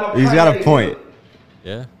fuck about no He's got a Kanye, point. nigga.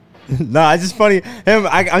 Yeah. No, it's just funny.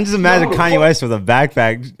 I'm just imagining Kanye West with a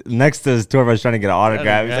backpack next to his tour bus trying to get an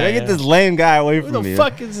autograph. He's like, get this lame guy away from me. Who the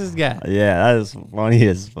fuck is this guy? Yeah, that is funny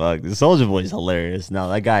as fuck. The Soulja Boy is hilarious. No,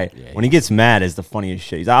 that guy, when he gets mad, is the funniest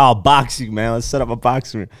shit. He's like, I'll box you, man. Let's set up a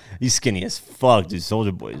boxing room. He's skinny as fuck, dude.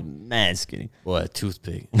 Soulja Boy is mad skinny. What, a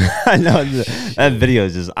toothpick? I know. That video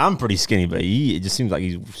is just, I'm pretty skinny, but it just seems like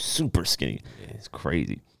he's super skinny. It's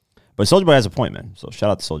crazy. But Soulja Boy has a point, man. So shout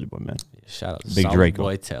out to Soulja Boy, man. Shout out to Big Draco.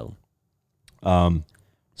 Boy Tell.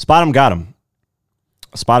 Spot 'em Got 'em.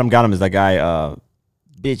 Spot 'em Got 'em is that guy,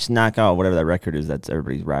 Bitch Knockout, whatever that record is that's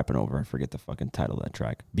everybody's rapping over. I forget the fucking title of that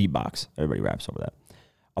track. Beatbox. Everybody raps over that.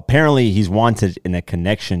 Apparently, he's wanted in a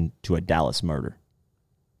connection to a Dallas murder.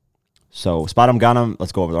 So, Spot 'em Got 'em,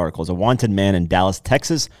 let's go over the article. Is a wanted man in Dallas,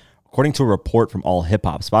 Texas, according to a report from All Hip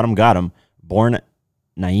Hop. Spot 'em Got 'em, born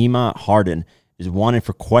Naima Harden, is wanted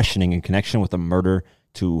for questioning in connection with a murder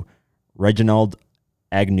to Reginald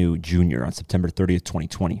Agnew Jr. on September 30th,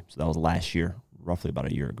 2020. So that was last year, roughly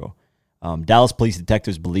about a year ago. Dallas police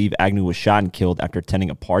detectives believe Agnew was shot and killed after attending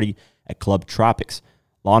a party at Club Tropics.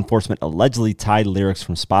 Law enforcement allegedly tied lyrics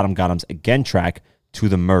from Spot 'em Got 'em's Again track to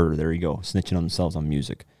the murder. There you go, snitching on themselves on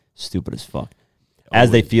music. Stupid as fuck.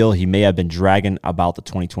 As they feel he may have been bragging about the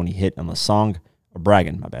 2020 hit on the song,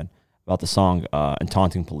 about the song and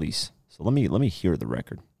taunting police. So let me hear the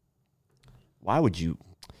record. Why would you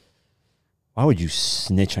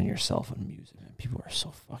snitch on yourself on music, man? People are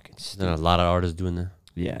so fucking stupid. There's a lot of artists doing that.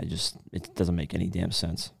 Yeah, it doesn't make any damn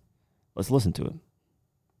sense. Let's listen to it.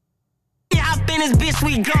 We hop in this bitch,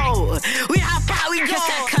 we go. We hop out, we go. Just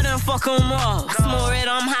got cut and fuck 'em up. I smoke red,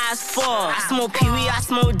 I'm high as fuck. I smoke Pee-wee, I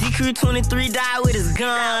smoke DQ 23, die with his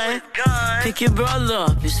gun. Pick your brother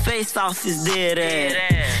up, his face off his dead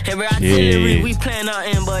ass. Every artillery, we playing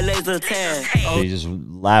nothing but laser tag. He's just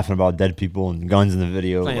laughing about dead people and guns in the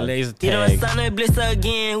video. Playing laser You know, tag. it's on blitz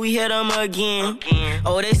again, we hit them again.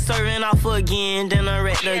 Oh, they serving off again, then I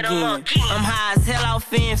wrecked again. I'm high as hell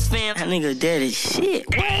off in fam. That nigga dead as shit.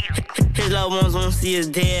 His loved ones won't see his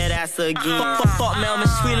dead ass again. Fuck Melvin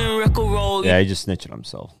Sweet and Rickle Roll. Yeah, he just snitched on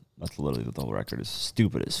himself. That's literally what the whole record is.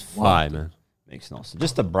 Stupid as fuck. Why, man? Makes no sense.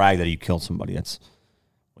 Just to brag that you killed somebody. And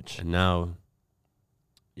now,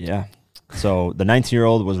 yeah. So the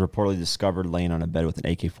 19-year-old was reportedly discovered laying on a bed with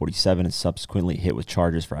an AK-47 and subsequently hit with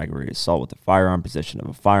charges for aggravated assault with a firearm, possession of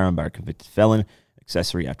a firearm by a convicted felon,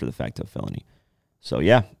 accessory after the fact of a felony. So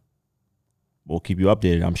yeah, we'll keep you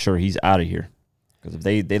updated. I'm sure he's out of here because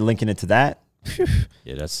if they linking it to that,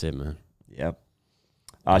 yeah, that's it, man. Yep.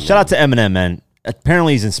 Shout out to Eminem, man.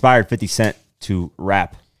 Apparently he's inspired 50 Cent to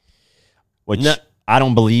rap, which I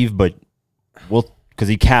don't believe, but because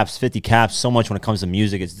he caps 50 caps so much when it comes to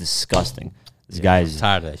music, it's disgusting. This guy's I'm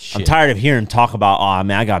tired of that shit. I'm tired of hearing him talk about, oh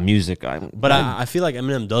man, I got music. But I feel like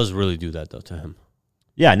Eminem does really do that though to him.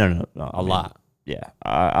 Yeah, no. A lot. Yeah,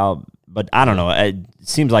 but I don't know. It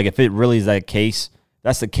seems like if it really is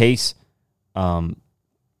that's the case, then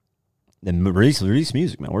release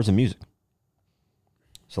music, man. Where's the music?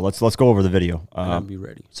 So let's go over the video. I'll be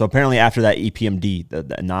ready. So apparently after that EPMD, the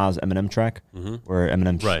Nas Eminem track, where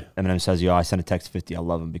Eminem says, "Yo, I sent a text 50, I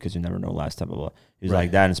love him because you never know last time." Blah, blah. He's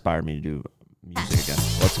like, that inspired me to do music again.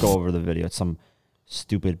 Let's go over the video. It's some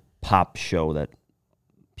stupid pop show that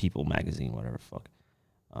People Magazine, whatever fuck.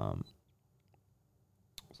 So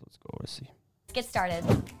let's go over and see. Let's get started.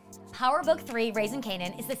 Power Book 3, Raising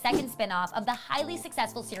Kanan, is the second spin-off of the highly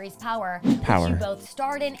successful series Power, which you both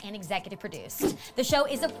starred in and executive produced. The show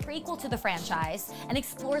is a prequel to the franchise and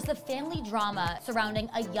explores the family drama surrounding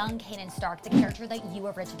a young Kanan Stark, the character that you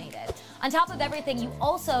originated. On top of everything, you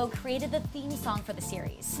also created the theme song for the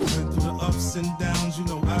series.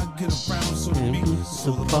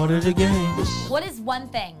 Part of the game. What is one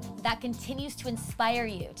thing that continues to inspire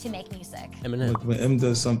you to make music? Eminem. When M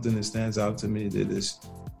does something that stands out to me that is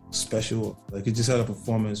special, like he just had a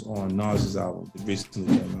performance on Nas's album that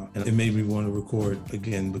recently came out, and it made me want to record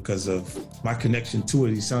again because of my connection to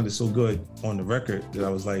it. He sounded so good on the record that I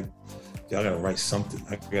was like, yeah, I gotta write something.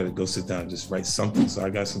 I gotta go sit down and just write something. So I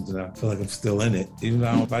got something that I feel like I'm still in it. Even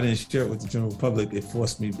though if I didn't share it with the general public, it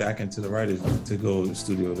forced me back into the writer's room to go to the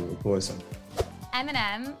studio to record something.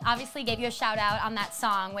 Eminem obviously gave you a shout out on that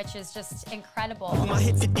song, which is just incredible. I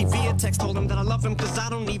hit 50 via text, told him that I love him because I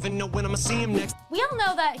don't even know when I'm gonna see him next. We all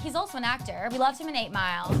know that he's also an actor. We loved him in 8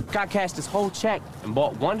 Mile. Got cashed his whole check and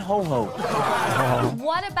bought one ho-ho.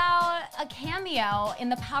 What about a cameo in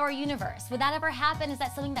the Power universe? Would that ever happen? Is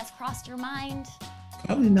that something that's crossed your mind?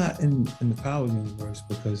 Probably not in the Power universe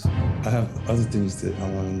because I have other things that I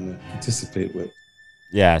want him to participate with.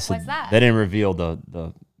 Yeah, so What's that? they didn't reveal the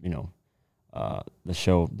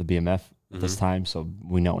show, the BMF at this time, so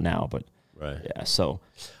we know now. But yeah, so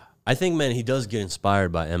I think, man, he does get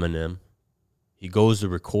inspired by Eminem. He goes to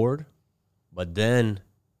record, but then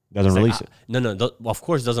doesn't release it. Of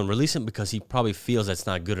course doesn't release it because he probably feels that's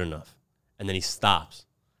not good enough, and then he stops.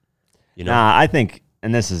 You know? Nah, I think,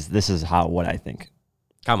 and this is what I think.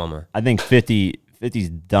 Come on, man. I think 50's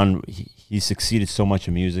done. He's succeeded so much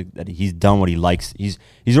in music that he's done what he likes. He's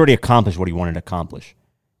already accomplished what he wanted to accomplish.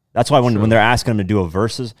 That's why when they're asking him to do a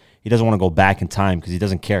verses, he doesn't want to go back in time because he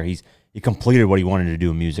doesn't care. He completed what he wanted to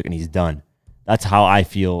do in music and he's done. That's how I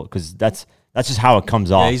feel because that's just how it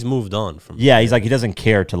comes off. Yeah, he's moved on from. Yeah, he's like he doesn't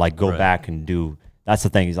care to like go back and do. That's the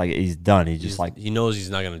thing. He's like he's done. He's just like he knows he's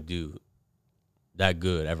not gonna do that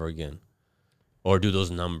good ever again, or do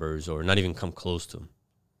those numbers, or not even come close to him.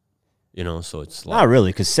 You know, so it's like, not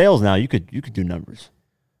really because sales now you could do numbers.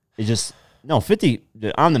 It just. No, 50,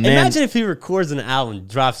 I'm the man. Imagine if he records an album,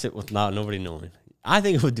 drops it without nobody knowing. I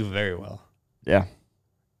think it would do very well. Yeah.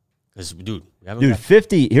 Because, dude,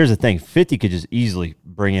 50, here's the thing. 50 could just easily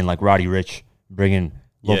bring in, like, Roddy Ricch, bring in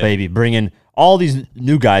Lil Baby, bring in all these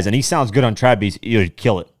new guys, and he sounds good on trap beats. He would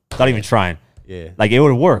kill it without even trying. Yeah. Like, it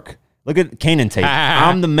would work. Look at Kanan tape.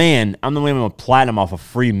 I'm the man with platinum off a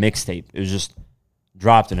free mixtape. It was just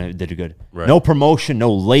dropped and it did good. Right. No promotion,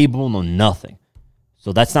 no label, no nothing.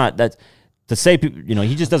 So that's not... To say, you know,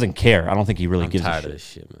 he just doesn't care. I don't think he really gives a shit. I'm tired of this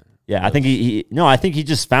shit, man. Yeah, I think I think he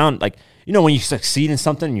just found, like, you know, when you succeed in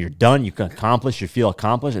something and you're done, you can accomplish, you feel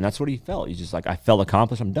accomplished, and that's what he felt. He's just like, I felt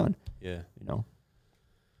accomplished, I'm done. Yeah. You know?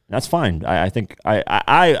 And that's fine. I think,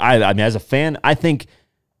 I mean, as a fan, I think,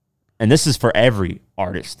 and this is for every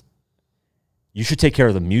artist, you should take care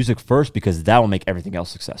of the music first because that will make everything else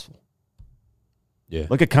successful. Yeah.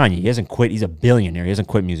 Look at Kanye. He hasn't quit. He's a billionaire. He hasn't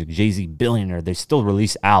quit music. Jay-Z, billionaire. They still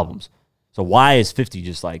release albums. So why is 50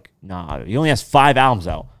 just like, nah, he only has 5 albums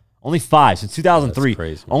out. Only 5 since 2003. That's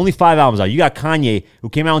crazy. Only 5 albums out. You got Kanye, who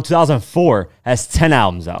came out in 2004, has 10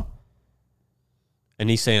 albums out. And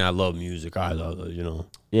he's saying, I love music. I love it, you know.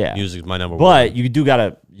 Yeah. Music's my number one. But you do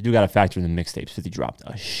gotta factor in the mixtapes. 50 dropped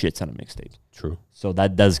a shit ton of mixtapes. True. So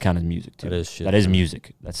that does count as music too. That is shit. That is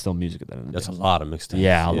music. That's still music at the end of the That's day. a lot of mixtapes.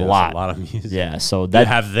 Yeah, a lot. That's a lot of music. Yeah, so that...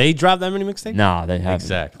 Have they dropped that many mixtapes? No, they haven't.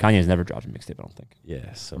 Exactly. Kanye's never dropped a mixtape, I don't think.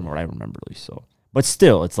 Yeah, so... From what I remember, at least. So, but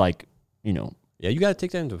still, it's like, you know... Yeah, you got to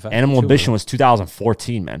take that into account. Animal Ambition was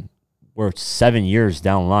 2014, man. We're 7 years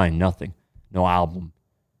down the line, nothing. No album.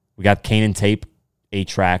 We got Kanan tape, 8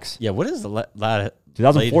 tracks. Yeah, what is the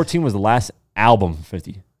 2014 was the last album for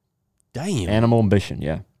 50. Damn. Animal Ambition,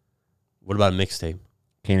 yeah. What about a mixtape?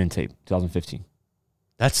 Kanan tape, 2015.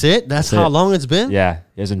 That's it? That's how long it's been? Yeah.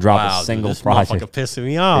 He hasn't dropped a single project. This motherfucker pissing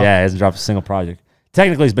me off. Yeah, he hasn't dropped a single project.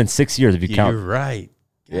 Technically, it's been 6 years if you count. You're right.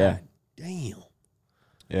 God yeah. Damn.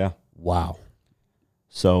 Yeah. Wow.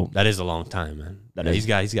 So that is a long time, man. He's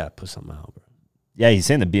got to put something out, bro. Yeah, he's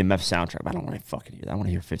saying the BMF soundtrack. I don't want to fucking hear that. I want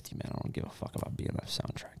to hear 50, man. I don't give a fuck about BMF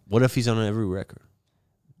soundtrack. What if he's on every record?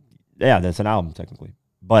 Yeah, that's an album technically,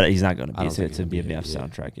 but he's not going to be. It's a BMF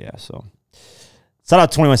soundtrack. Yeah. So, shout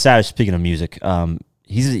out 21 Savage. Speaking of music,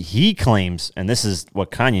 he claims, and this is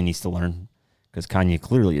what Kanye needs to learn, because Kanye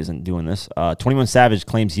clearly isn't doing this. 21 Savage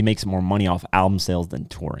claims he makes more money off album sales than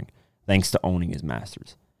touring, thanks to owning his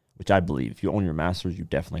masters. Which I believe, if you own your masters, you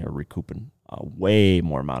definitely are recouping a way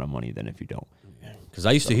more amount of money than if you don't. Because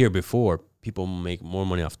I used to hear before, people make more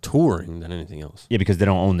money off touring than anything else. Yeah, because they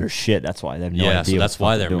don't own their shit. That's why they have no idea. So that's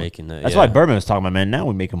why they're making that. That's why Birdman was talking about, man, now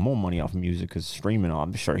we're making more money off music because streaming,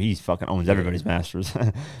 I'm sure he fucking owns everybody's masters.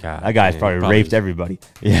 That guy's probably raped everybody.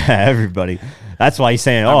 Yeah, everybody. That's why he's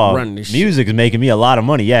saying, music is making me a lot of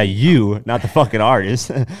money. Yeah, you, not the fucking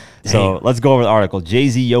artist. So let's go over the article.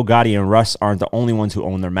 Jay-Z, Yo Gotti, and Russ aren't the only ones who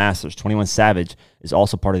own their masters. 21 Savage is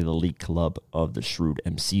also part of the elite club of the shrewd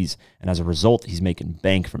MCs, and as a result, he's making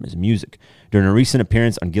bank from his music. During a recent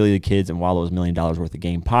appearance on Gilly the Kids and Wallow's $1 Million Worth of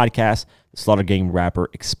Game podcast, the Slaughter Gang rapper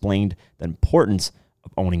explained the importance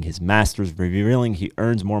of owning his masters, revealing he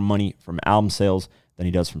earns more money from album sales than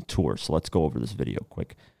he does from tours. So let's go over this video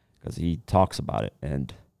quick because he talks about it,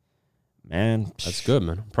 and man, that's good,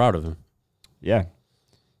 man. I'm proud of him. Yeah.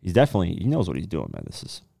 He knows what he's doing, man.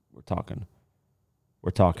 We're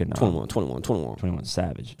talking 21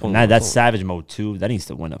 Savage. 21, that's Savage Mode 2. That needs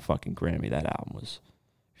to win a fucking Grammy. That album was,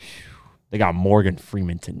 they got Morgan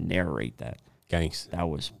Freeman to narrate that. Gangs. That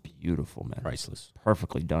was beautiful, man. Priceless.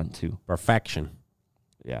 Perfectly done, too. Perfection.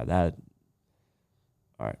 Yeah, that,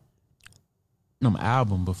 all right.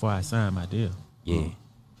 Album before I signed my deal. Yeah.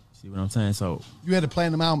 See what I'm saying? So you had to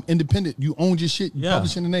platinum album independent. You owned your shit. You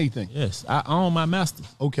publishing and everything. Yes, I own my masters.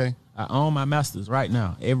 Okay. I own my masters right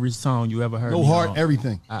now. Every song you ever heard. No heart,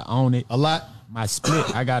 everything. I own it. A lot. My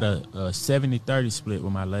split, I got a 70-30 split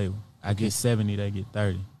with my label. I get 70, they get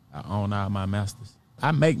 30. I own all my masters.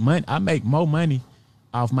 I make money. I make more money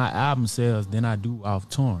off my album sales than I do off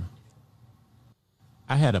touring.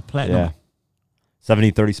 I had a platinum. Yeah.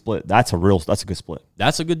 70-30 split. That's a good split.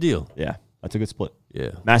 That's a good deal. Yeah. That's a good split.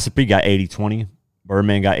 Yeah. Master P got 80-20.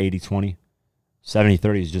 Birdman got 80-20.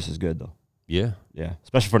 70-30 is just as good, though. Yeah. Yeah.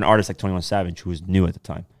 Especially for an artist like 21 Savage, who was new at the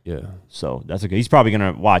time. Yeah. So that's okay. He's probably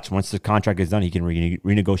going to watch. Once the contract is done, he can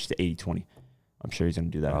renegotiate to 80-20. I'm sure he's going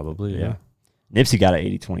to do that. Probably, yeah. Nipsey got an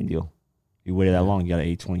 80-20 deal. He waited that long. He got an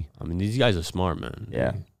 80-20. I mean, these guys are smart, man.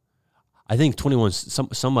 Yeah. I think 21,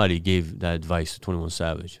 somebody gave that advice to 21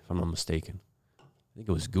 Savage, if I'm not mistaken. I think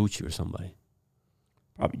it was Gucci or somebody.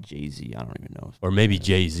 Probably Jay-Z. I don't even know. Or maybe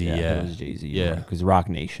Jay-Z, yeah. It was Jay-Z. Yeah. Because Rock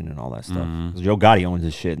Nation and all that stuff. Mm-hmm. 'Cause Yo Gotti owns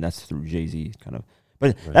his shit, and that's through Jay-Z kind of.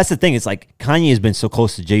 But that's the thing. It's like Kanye has been so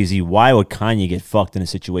close to Jay-Z. Why would Kanye get fucked in a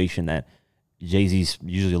situation that Jay-Z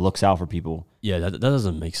usually looks out for people? Yeah, that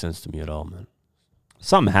doesn't make sense to me at all, man.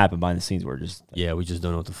 Something happened behind the scenes where just... Yeah, we just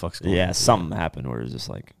don't know what the fuck's going on. Yeah, something happened where it was just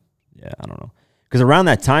like... Yeah, I don't know. Because around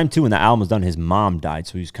that time, too, when the album was done, his mom died,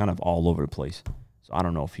 so he was kind of all over the place. So I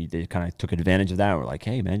don't know if they kind of took advantage of that or like,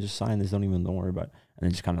 hey, man, just sign this, don't worry about it. And then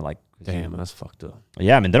just kind of like... Damn, that's fucked up.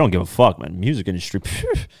 Yeah, I mean, they don't give a fuck, man. Music industry...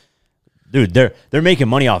 Dude, they're making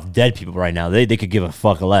money off dead people right now. They could give a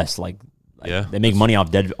fuck less. Like yeah, they make money off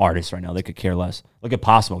dead artists right now. They could care less. Look at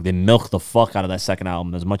Pop Smoke. They milked the fuck out of that second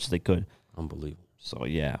album as much as they could. Unbelievable. So,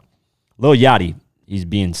 yeah. Lil Yachty, he's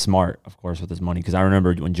being smart, of course, with his money. Because I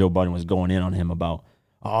remember when Joe Budden was going in on him about,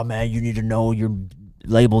 oh, man, you need to know your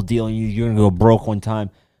label deal. You're going to go broke one time.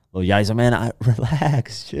 Lil Yachty's like, man,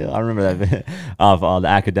 relax, chill. I remember that of the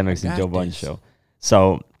Academics and Joe Budden show.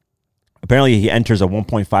 So, apparently he enters a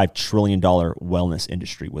 $1.5 trillion wellness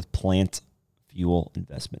industry with plant fuel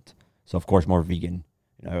investment. So, of course, more vegan.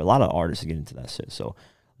 A lot of artists get into that shit. So,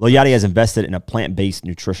 Lil Yachty has invested in a plant-based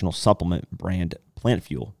nutritional supplement brand, Plant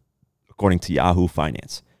Fuel, according to Yahoo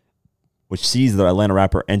Finance, which sees the Atlanta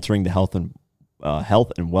rapper entering the health and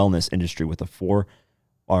wellness industry with a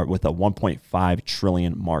 1.5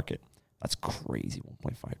 trillion market. That's crazy,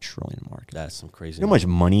 1.5 trillion market. That's some crazy. You know how much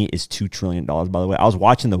money is $2 trillion, by the way? I was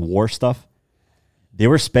watching the war stuff. They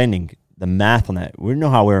were spending the math on that. We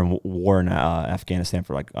know how we were in war in Afghanistan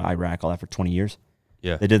for like Iraq, all that for 20 years.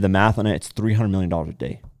 Yeah. They did the math on it. It's $300 million a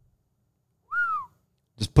day.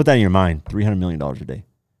 Just put that in your mind, $300 million a day.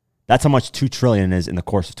 That's how much $2 trillion is in the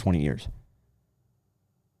course of 20 years.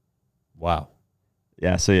 Wow.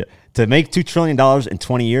 Yeah, so to make $2 trillion in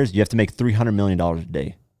 20 years, you have to make $300 million a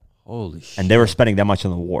day. Holy shit. And they were spending that much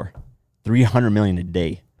on the war. $300 million a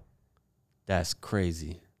day. That's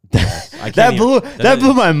crazy. That blew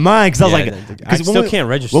my mind because I was like, I still can't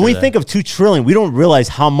register. When we think of $2 trillion, we don't realize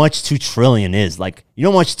how much $2 trillion is. Like, you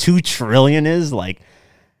know how much $2 trillion is? Like,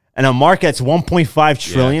 and a market that's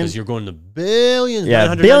 1.5 trillion. Because you're going to billions.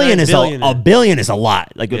 Yeah, a billion is a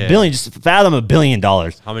lot. Like a billion, just fathom $1 billion.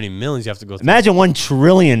 How many millions you have to go through? Imagine 1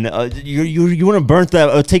 trillion. You want to burn that?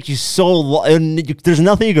 It would take you so long. There's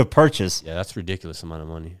nothing you could purchase. Yeah, that's a ridiculous amount of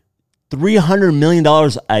money. $300 million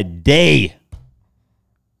a day.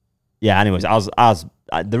 Yeah. Anyways,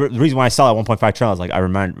 the reason why I saw that 1.5 trillion, I was like,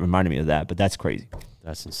 reminded me of that. But that's crazy.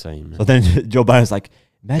 That's insane, man. So then Joe Biden was like,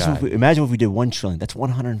 Imagine if we did 1 trillion. That's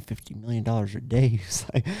 $150 million a day. It's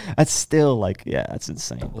like, that's still like, yeah, that's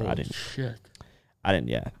insane. Bro. Shit.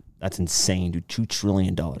 Yeah, that's insane, dude. $2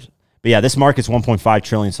 trillion. But yeah, this market's 1.5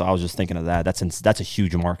 trillion. So I was just thinking of that. That's a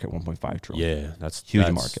huge market, 1.5 trillion. Yeah, that's huge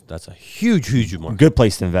market. That's a huge market. Good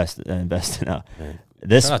place to invest in.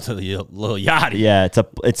 This shout out to the Lil Yachty. Yeah,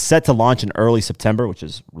 it's set to launch in early September, which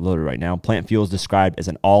is literally right now. Plant Fuel is described as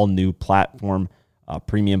an all-new platform,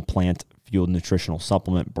 premium plant-fueled nutritional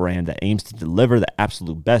supplement brand that aims to deliver the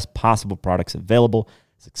absolute best possible products available,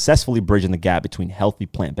 successfully bridging the gap between healthy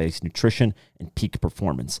plant-based nutrition and peak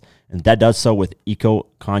performance. And that does so with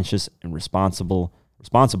eco-conscious and responsibly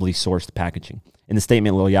sourced packaging. In the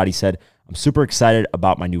statement, Lil Yachty said, "I'm super excited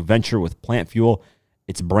about my new venture with Plant Fuel.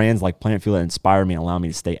 It's brands like Plant Fuel that inspire me and allow me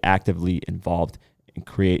to stay actively involved and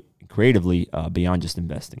creatively beyond just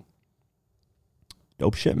investing."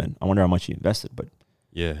 Dope shit, man. I wonder how much he invested, but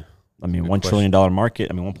yeah, I mean, $1 trillion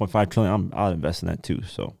market. I mean, 1.5 trillion. I'll invest in that too.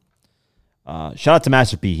 So, shout out to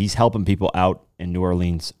Master P. He's helping people out in New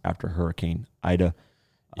Orleans after Hurricane Ida.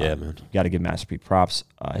 Yeah, man. Got to give Master P props.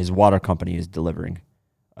 His water company is delivering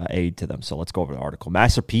aid to them. So let's go over the article.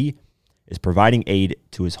 Master P is providing aid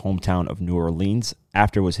to his hometown of New Orleans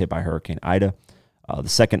after it was hit by Hurricane Ida, the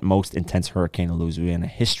second most intense hurricane in Louisiana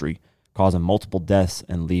history, causing multiple deaths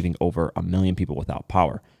and leaving over 1 million people without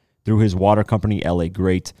power. Through his water company, LA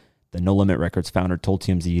Great, the No Limit Records founder told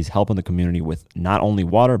TMZ he's helping the community with not only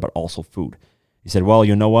water, but also food. He said, "Well,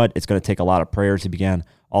 you know what? It's going to take a lot of prayers." He began,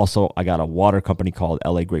 "Also, I got a water company called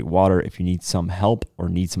LA Great Water. If you need some help or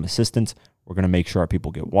need some assistance, we're going to make sure our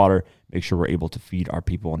people get water, make sure we're able to feed our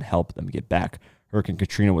people and help them get back." Hurricane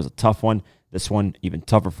Katrina was a tough one. This one, even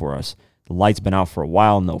tougher for us. The light's been out for a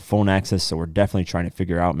while, no phone access, so we're definitely trying to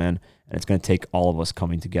figure out, man, and it's going to take all of us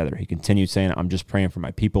coming together. He continued saying, "I'm just praying for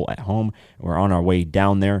my people at home, and we're on our way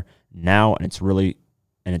down there now, and it's really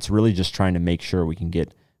just trying to make sure we can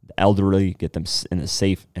get the elderly, get them in a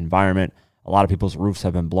safe environment. A lot of people's roofs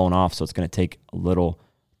have been blown off, so it's going to take a little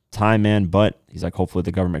time, man, but," he's like, "hopefully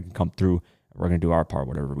the government can come through. We're going to do our part,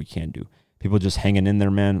 whatever we can do." People just hanging in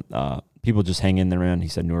there, man. He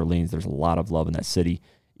said, "New Orleans, there's a lot of love in that city.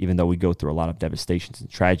 Even though we go through a lot of devastations and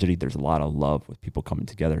tragedy, there's a lot of love with people coming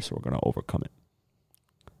together, so we're going to overcome it."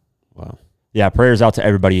 Wow. Yeah, prayers out to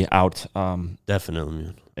everybody out. Definitely,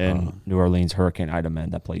 man. In New Orleans, Hurricane Ida, man.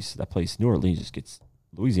 That place, New Orleans just gets,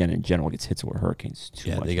 Louisiana in general gets hit with hurricanes too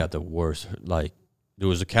much. Yeah, they got the worst. Like, there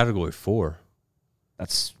was a Category 4.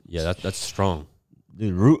 That's strong.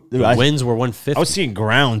 Dude, the winds were 150. I was seeing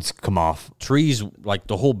grounds come off. Trees, like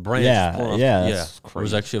the whole branch. Yeah. It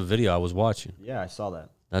was actually a video I was watching. Yeah, I saw that.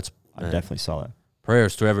 I definitely saw that.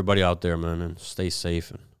 Prayers to everybody out there, man, and stay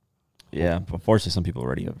safe. And yeah, but unfortunately, some people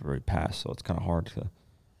have already passed, so it's kind of hard to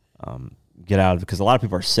get out of it because a lot of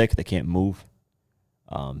people are sick; they can't move.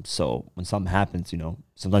 So when something happens,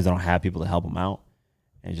 sometimes they don't have people to help them out,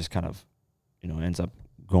 and it just kind of, ends up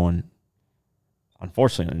going,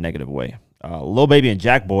 unfortunately, in a negative way. Lil Baby and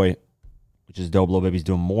Jack Boy, which is dope. Lil Baby's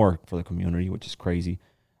doing more for the community, which is crazy.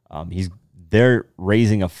 They're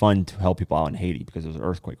raising a fund to help people out in Haiti because there's an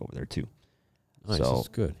earthquake over there too. Nice, so that's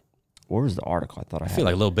good. Where was the article? I feel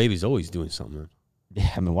like Lil Baby's always doing something, man. Yeah,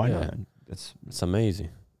 I mean, why not? Man? It's amazing.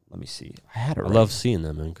 Let me see. I love seeing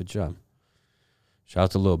that, man. Good job. Shout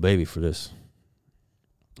out to Lil Baby for this.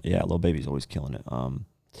 Yeah, Lil Baby's always killing it.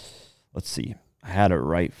 Let's see. I had it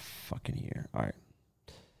right fucking here. All right.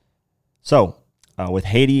 So, with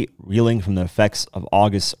Haiti reeling from the effects of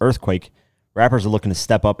August's earthquake, rappers are looking to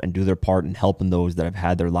step up and do their part in helping those that have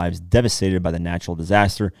had their lives devastated by the natural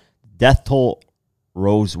disaster. Death toll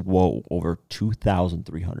rose over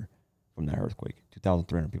 2,300 from that earthquake.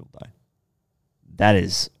 2,300 people died. That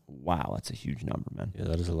is, wow, that's a huge number, man. Yeah,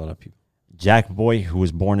 that is a lot of people. Jack Boy, who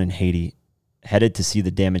was born in Haiti, headed to see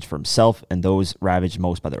the damage for himself and those ravaged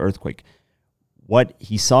most by the earthquake. What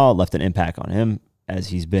he saw left an impact on him, as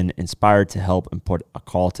he's been inspired to help and put a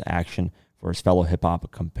call to action for his fellow hip-hop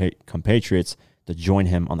compatriots to join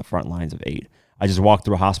him on the front lines of aid. "I just walked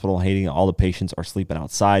through a hospital in Haiti. All the patients are sleeping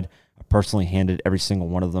outside. I personally handed every single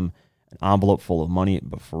one of them an envelope full of money,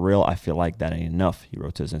 but for real, I feel like that ain't enough," he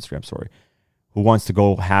wrote to his Instagram story. "Who wants to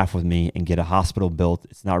go half with me and get a hospital built?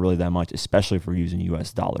 It's not really that much, especially if we're using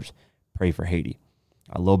U.S. dollars. Pray for Haiti."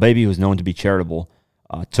 Lil Baby, who's known to be charitable,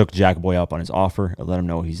 took Jack Boy up on his offer and let him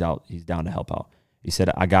know he's down to help out. He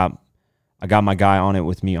said, I got my guy on it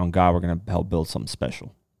with me. On God, we're going to help build something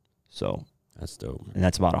special." So that's dope, man. And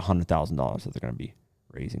that's about $100,000 that they're going to be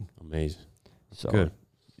raising. Amazing. So good.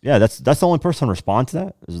 Yeah, that's the only person to respond to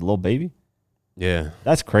that is Lil Baby. Yeah,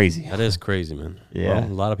 that's crazy. That is crazy, man. Yeah,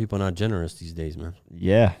 well, a lot of people are not generous these days, man.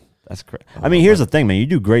 Yeah, that's crazy. I mean, here's the thing, man. You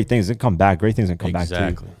do great things, they come back. Great things can come back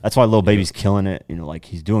too. That's why Lil Baby's killing it. Like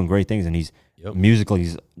he's doing great things, and he's musically,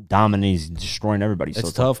 he's dominating, he's destroying everybody.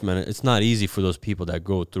 It's tough, man. It's not easy for those people that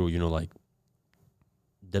go through, like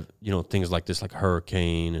things like this, like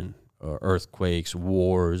hurricane and earthquakes,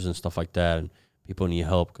 wars, and stuff like that, and people need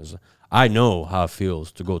help, because I know how it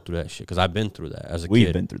feels to go through that shit, because I've been through that as a kid.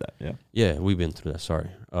 We've been through that, yeah. Yeah, we've been through that, sorry.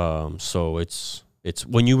 So it's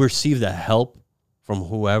when you receive that help from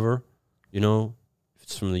whoever, if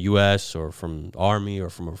it's from the U.S. or from the Army or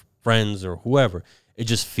from friends or whoever, it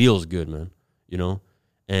just feels good, man,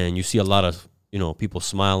 And you see a lot of, people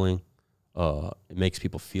smiling. It makes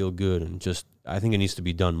people feel good, and just, I think it needs to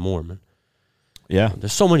be done more, man. Yeah.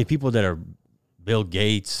 There's so many people that are Bill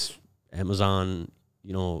Gates, Amazon,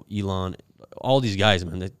 Elon, all these guys,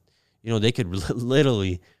 man, that, they could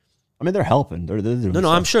literally. I mean, they're helping. They're doing no,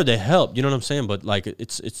 I'm sure they help. You know what I'm saying? But like,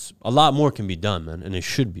 it's a lot more can be done, man, and it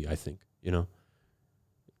should be. I think.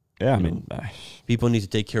 Yeah, I mean, people need to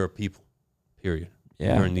take care of people. Period.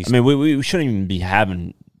 Yeah. We shouldn't even be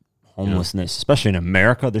having homelessness, especially in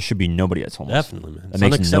America. There should be nobody that's homeless. Definitely, man. That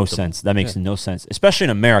makes no sense. That makes no sense, especially in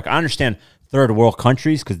America. I understand third world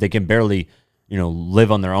countries because they can barely,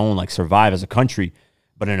 live on their own, like survive as a country.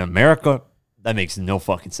 But in America, that makes no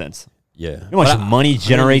fucking sense. Yeah. You know how much money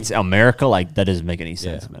generates America? Like, that doesn't make any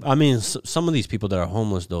sense, man. I mean, some of these people that are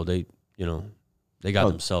homeless, though, they got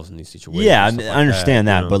themselves in these situations. Yeah, I understand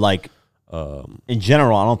that. But, like, in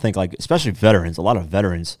general, I don't think, like, especially veterans, a lot of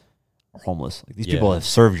veterans are homeless. Like, these people have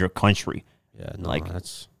served your country. Yeah, no, like,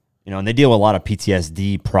 that's... and they deal with a lot of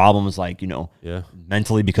PTSD problems, like,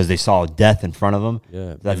 mentally, because they saw death in front of them.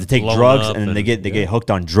 Yeah. They have to take drugs, and then they get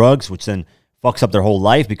hooked on drugs, which then fucks up their whole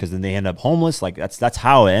life, because then they end up homeless. Like, that's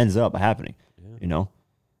how it ends up happening. Yeah.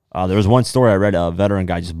 There was one story I read, a veteran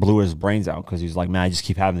guy just blew his brains out because he was like, man, I just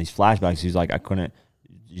keep having these flashbacks. He's like,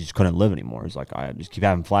 you just couldn't live anymore. He's like, I just keep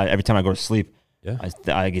having every time I go to sleep,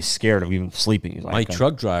 I get scared of even sleeping. He's like, my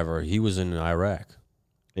truck driver, he was in Iraq.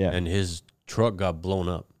 Yeah. And his truck got blown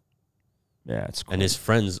up. Yeah, it's cool. And his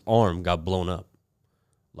friend's arm got blown up.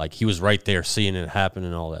 Like, he was right there seeing it happen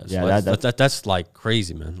and all that. So yeah, that's like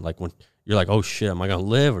crazy, man. Like, when you're like, oh shit, am I gonna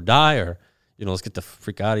live or die, or let's get the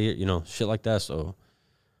freak out of here, shit like that. So,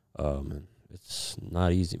 man, it's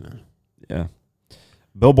not easy, man. Yeah.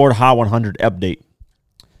 Billboard Hot 100 update.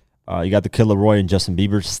 You got the Kid Laroi and Justin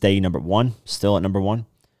Bieber stay number 1, still at number 1.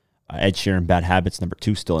 Ed Sheeran, Bad Habits, number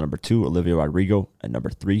 2, still at number 2. Olivia Rodrigo at number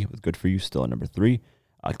 3 with Good For You, still at number 3.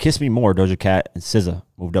 Kiss Me More, Doja Cat and SZA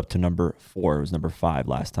moved up to number 4. It was number 5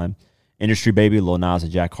 last time. Industry Baby, Lil Nas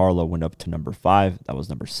and Jack Harlow went up to number 5. That was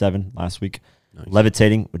number 7 last week. Nice.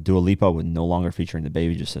 Levitating with Dua Lipa, with no longer featuring the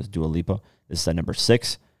baby, just says Dua Lipa. This is at number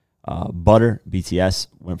 6. Butter, BTS,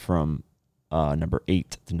 went from number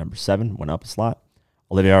 8 to number 7, went up a slot.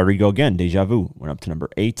 Olivia Rodrigo again, Deja Vu, went up to number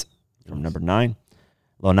 8 from number 9.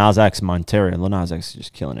 Lil Nas X, Monterey, Lil Nas X is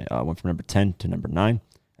just killing it. Went from number 10 to number 9.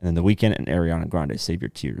 And then The Weeknd and Ariana Grande, Save Your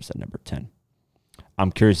Tears at number 10.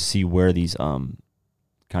 I'm curious to see where these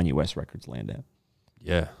Kanye West records land at.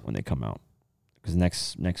 Yeah. When they come out. Because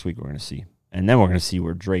next week we're going to see. And then we're going to see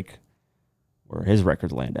where his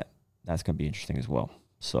records land at. That's going to be interesting as well.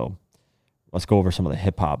 So let's go over some of the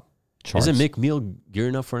hip-hop charts. Isn't Meek Mill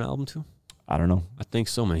gearing up for an album too? I don't know. I think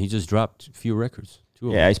so, man. He just dropped a few records.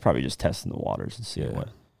 Yeah, he's probably just testing the waters and seeing what.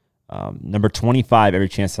 Number 25, Every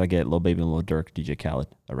Chance I Get, Lil Baby and Lil Durk, DJ Khaled.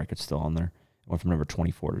 That record's still on there. It went from number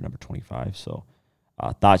 24 to number 25. So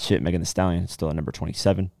Thought Shit, Megan Thee Stallion, still at number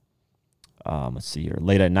 27. Let's see here.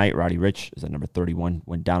 Late at Night, Roddy Ricch is at number 31.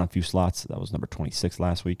 Went down a few slots. That was number 26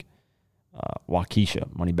 last week. Waukesha,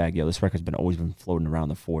 Moneybagg Yo. This record's always been floating around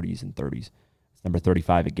the 40s and 30s. It's number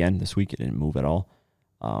 35 again this week. It didn't move at all.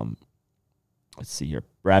 Let's see here.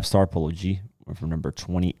 Rap Star, Polo G, went from number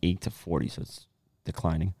 28 to 40, so it's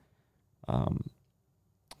declining. Let's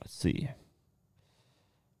see.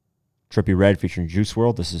 Trippie Redd featuring Juice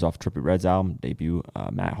WRLD. This is off Trippie Redd's album debut.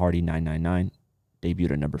 Matt Hardy, 999,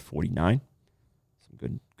 debuted at number 49.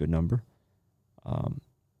 Some good number.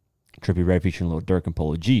 Trippie Redd featuring Lil Durk and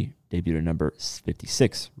Polo G, debuted at number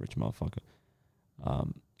 56. Rich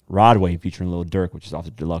motherfucker. Rodway featuring Lil Durk, which is off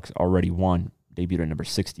the deluxe, Already Won, debuted at number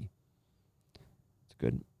 60. It's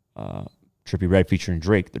good. Trippie Redd featuring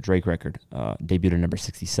Drake, the Drake record, debuted at number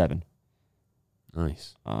 67.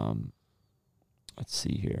 Nice. Let's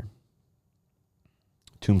see here.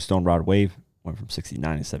 Tombstone, Rod Wave went from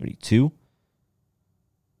 69 to 72.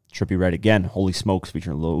 Trippie Redd again, Holy Smokes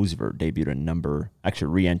featuring Lil Uzi Vert, debuted at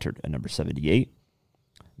re-entered at number 78.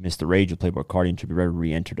 Mr. Rage with Playboi Carti and Trippie Redd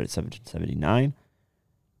re-entered at 79.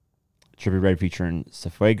 Trippie Redd featuring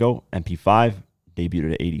Cifuego, MP5,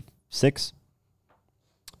 debuted at 86.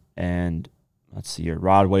 And let's see here.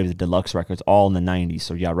 Rod Wave, the deluxe records, all in the 90s.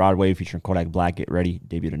 So, yeah, Rod Wave featuring Kodak Black, Get Ready,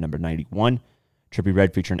 debuted at number 91. Trippie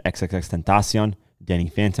Redd featuring XXXTentacion, Danny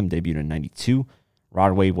Phantom, debuted in 92.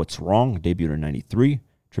 Rod Wave, What's Wrong, debuted in 93.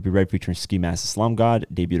 Trippie Redd featuring Ski Mask Slum God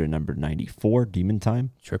debuted at number 94, Demon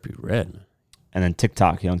Time. Trippie Redd. And then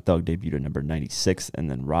TikTok, Young Thug debuted at number 96, and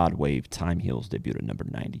then Rod Wave, Time Heals debuted at number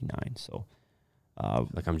 99. So,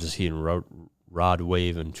 like I'm just hearing Rod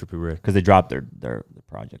Wave and Trippie Redd because they dropped their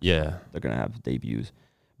project. Yeah, they're gonna have debuts,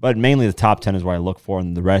 but mainly the top 10 is where I look for,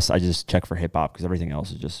 and the rest I just check for hip hop because everything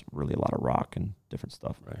else is just really a lot of rock and different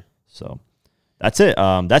stuff. Right. So that's it.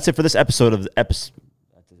 That's it for this episode of the episode.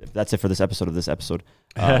 That's it for this episode of this episode.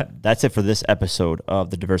 That's it for this episode of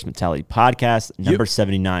the Diverse Mentality Podcast, number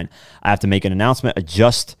 79. I have to make an announcement,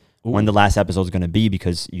 adjust when the last episode is going to be,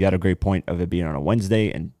 because you got a great point of it being on a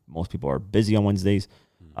Wednesday, and most people are busy on Wednesdays.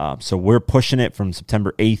 So we're pushing it from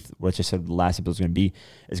September 8th, which I said the last episode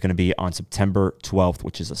is going to be on September 12th,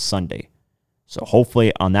 which is a Sunday. So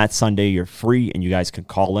hopefully on that Sunday you're free and you guys can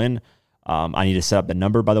call in. I need to set up the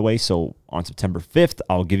number, by the way. So on September 5th,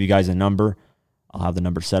 I'll give you guys a number. I'll have the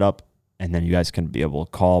number set up, and then you guys can be able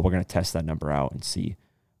to call. We're going to test that number out and see.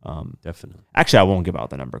 Definitely. Actually, I won't give out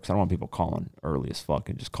the number because I don't want people calling early as fuck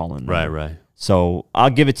and just calling. Right. So I'll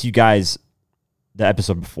give it to you guys the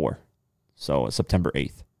episode before. So September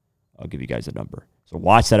 8th, I'll give you guys a number. So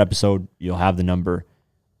watch that episode. You'll have the number,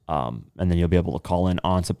 and then you'll be able to call in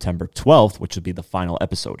on September 12th, which will be the final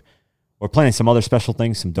episode. We're planning some other special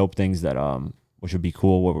things, some dope things that which would be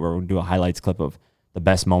cool. We're going to do a highlights clip of the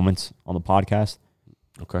best moments on the podcast.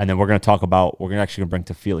 Okay. And then we're going to talk about, we're actually going to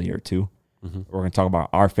bring Tefila here too. Mm-hmm. We're going to talk about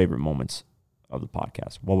our favorite moments of the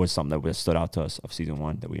podcast. What was something that stood out to us of season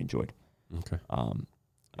 1 that we enjoyed? Okay.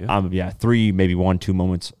 3, maybe 1, 2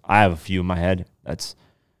 moments. I have a few in my head.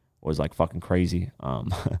 Was like fucking crazy.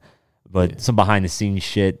 But some behind the scenes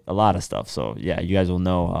shit, a lot of stuff. So yeah, you guys will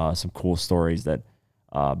know some cool stories that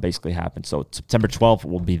basically happened. So September 12th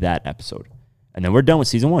will be that episode. And then we're done with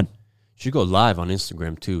season 1. Should go live on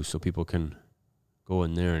Instagram too, so people can go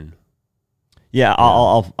in there and. Yeah,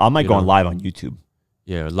 I might go on live on YouTube.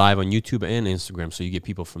 Yeah, live on YouTube and Instagram, so you get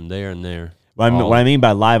people from there and there. What I mean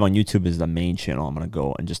by live on YouTube is the main channel. I'm gonna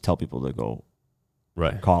go and just tell people to go,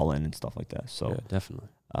 call in and stuff like that. So yeah, definitely.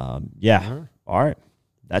 All right.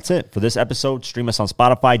 That's it for this episode. Stream us on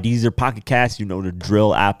Spotify, Deezer, Pocket Cast. You know the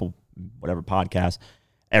drill. Apple, whatever podcast.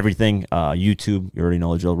 Everything, YouTube, you already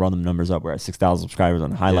know the drill. Run them numbers up. We're at 6,000 subscribers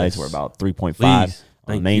on the highlights. We're about 3.5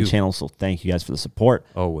 on the main channel. So thank you guys for the support.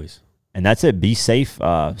 Always. And that's it. Be safe.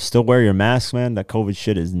 Still wear your mask, man. That COVID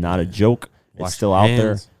shit is not a joke. It's still out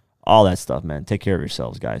there. All that stuff, man. Take care of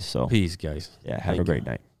yourselves, guys. So peace, guys. Yeah, have a great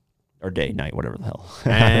night. Or day, night, whatever the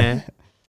hell.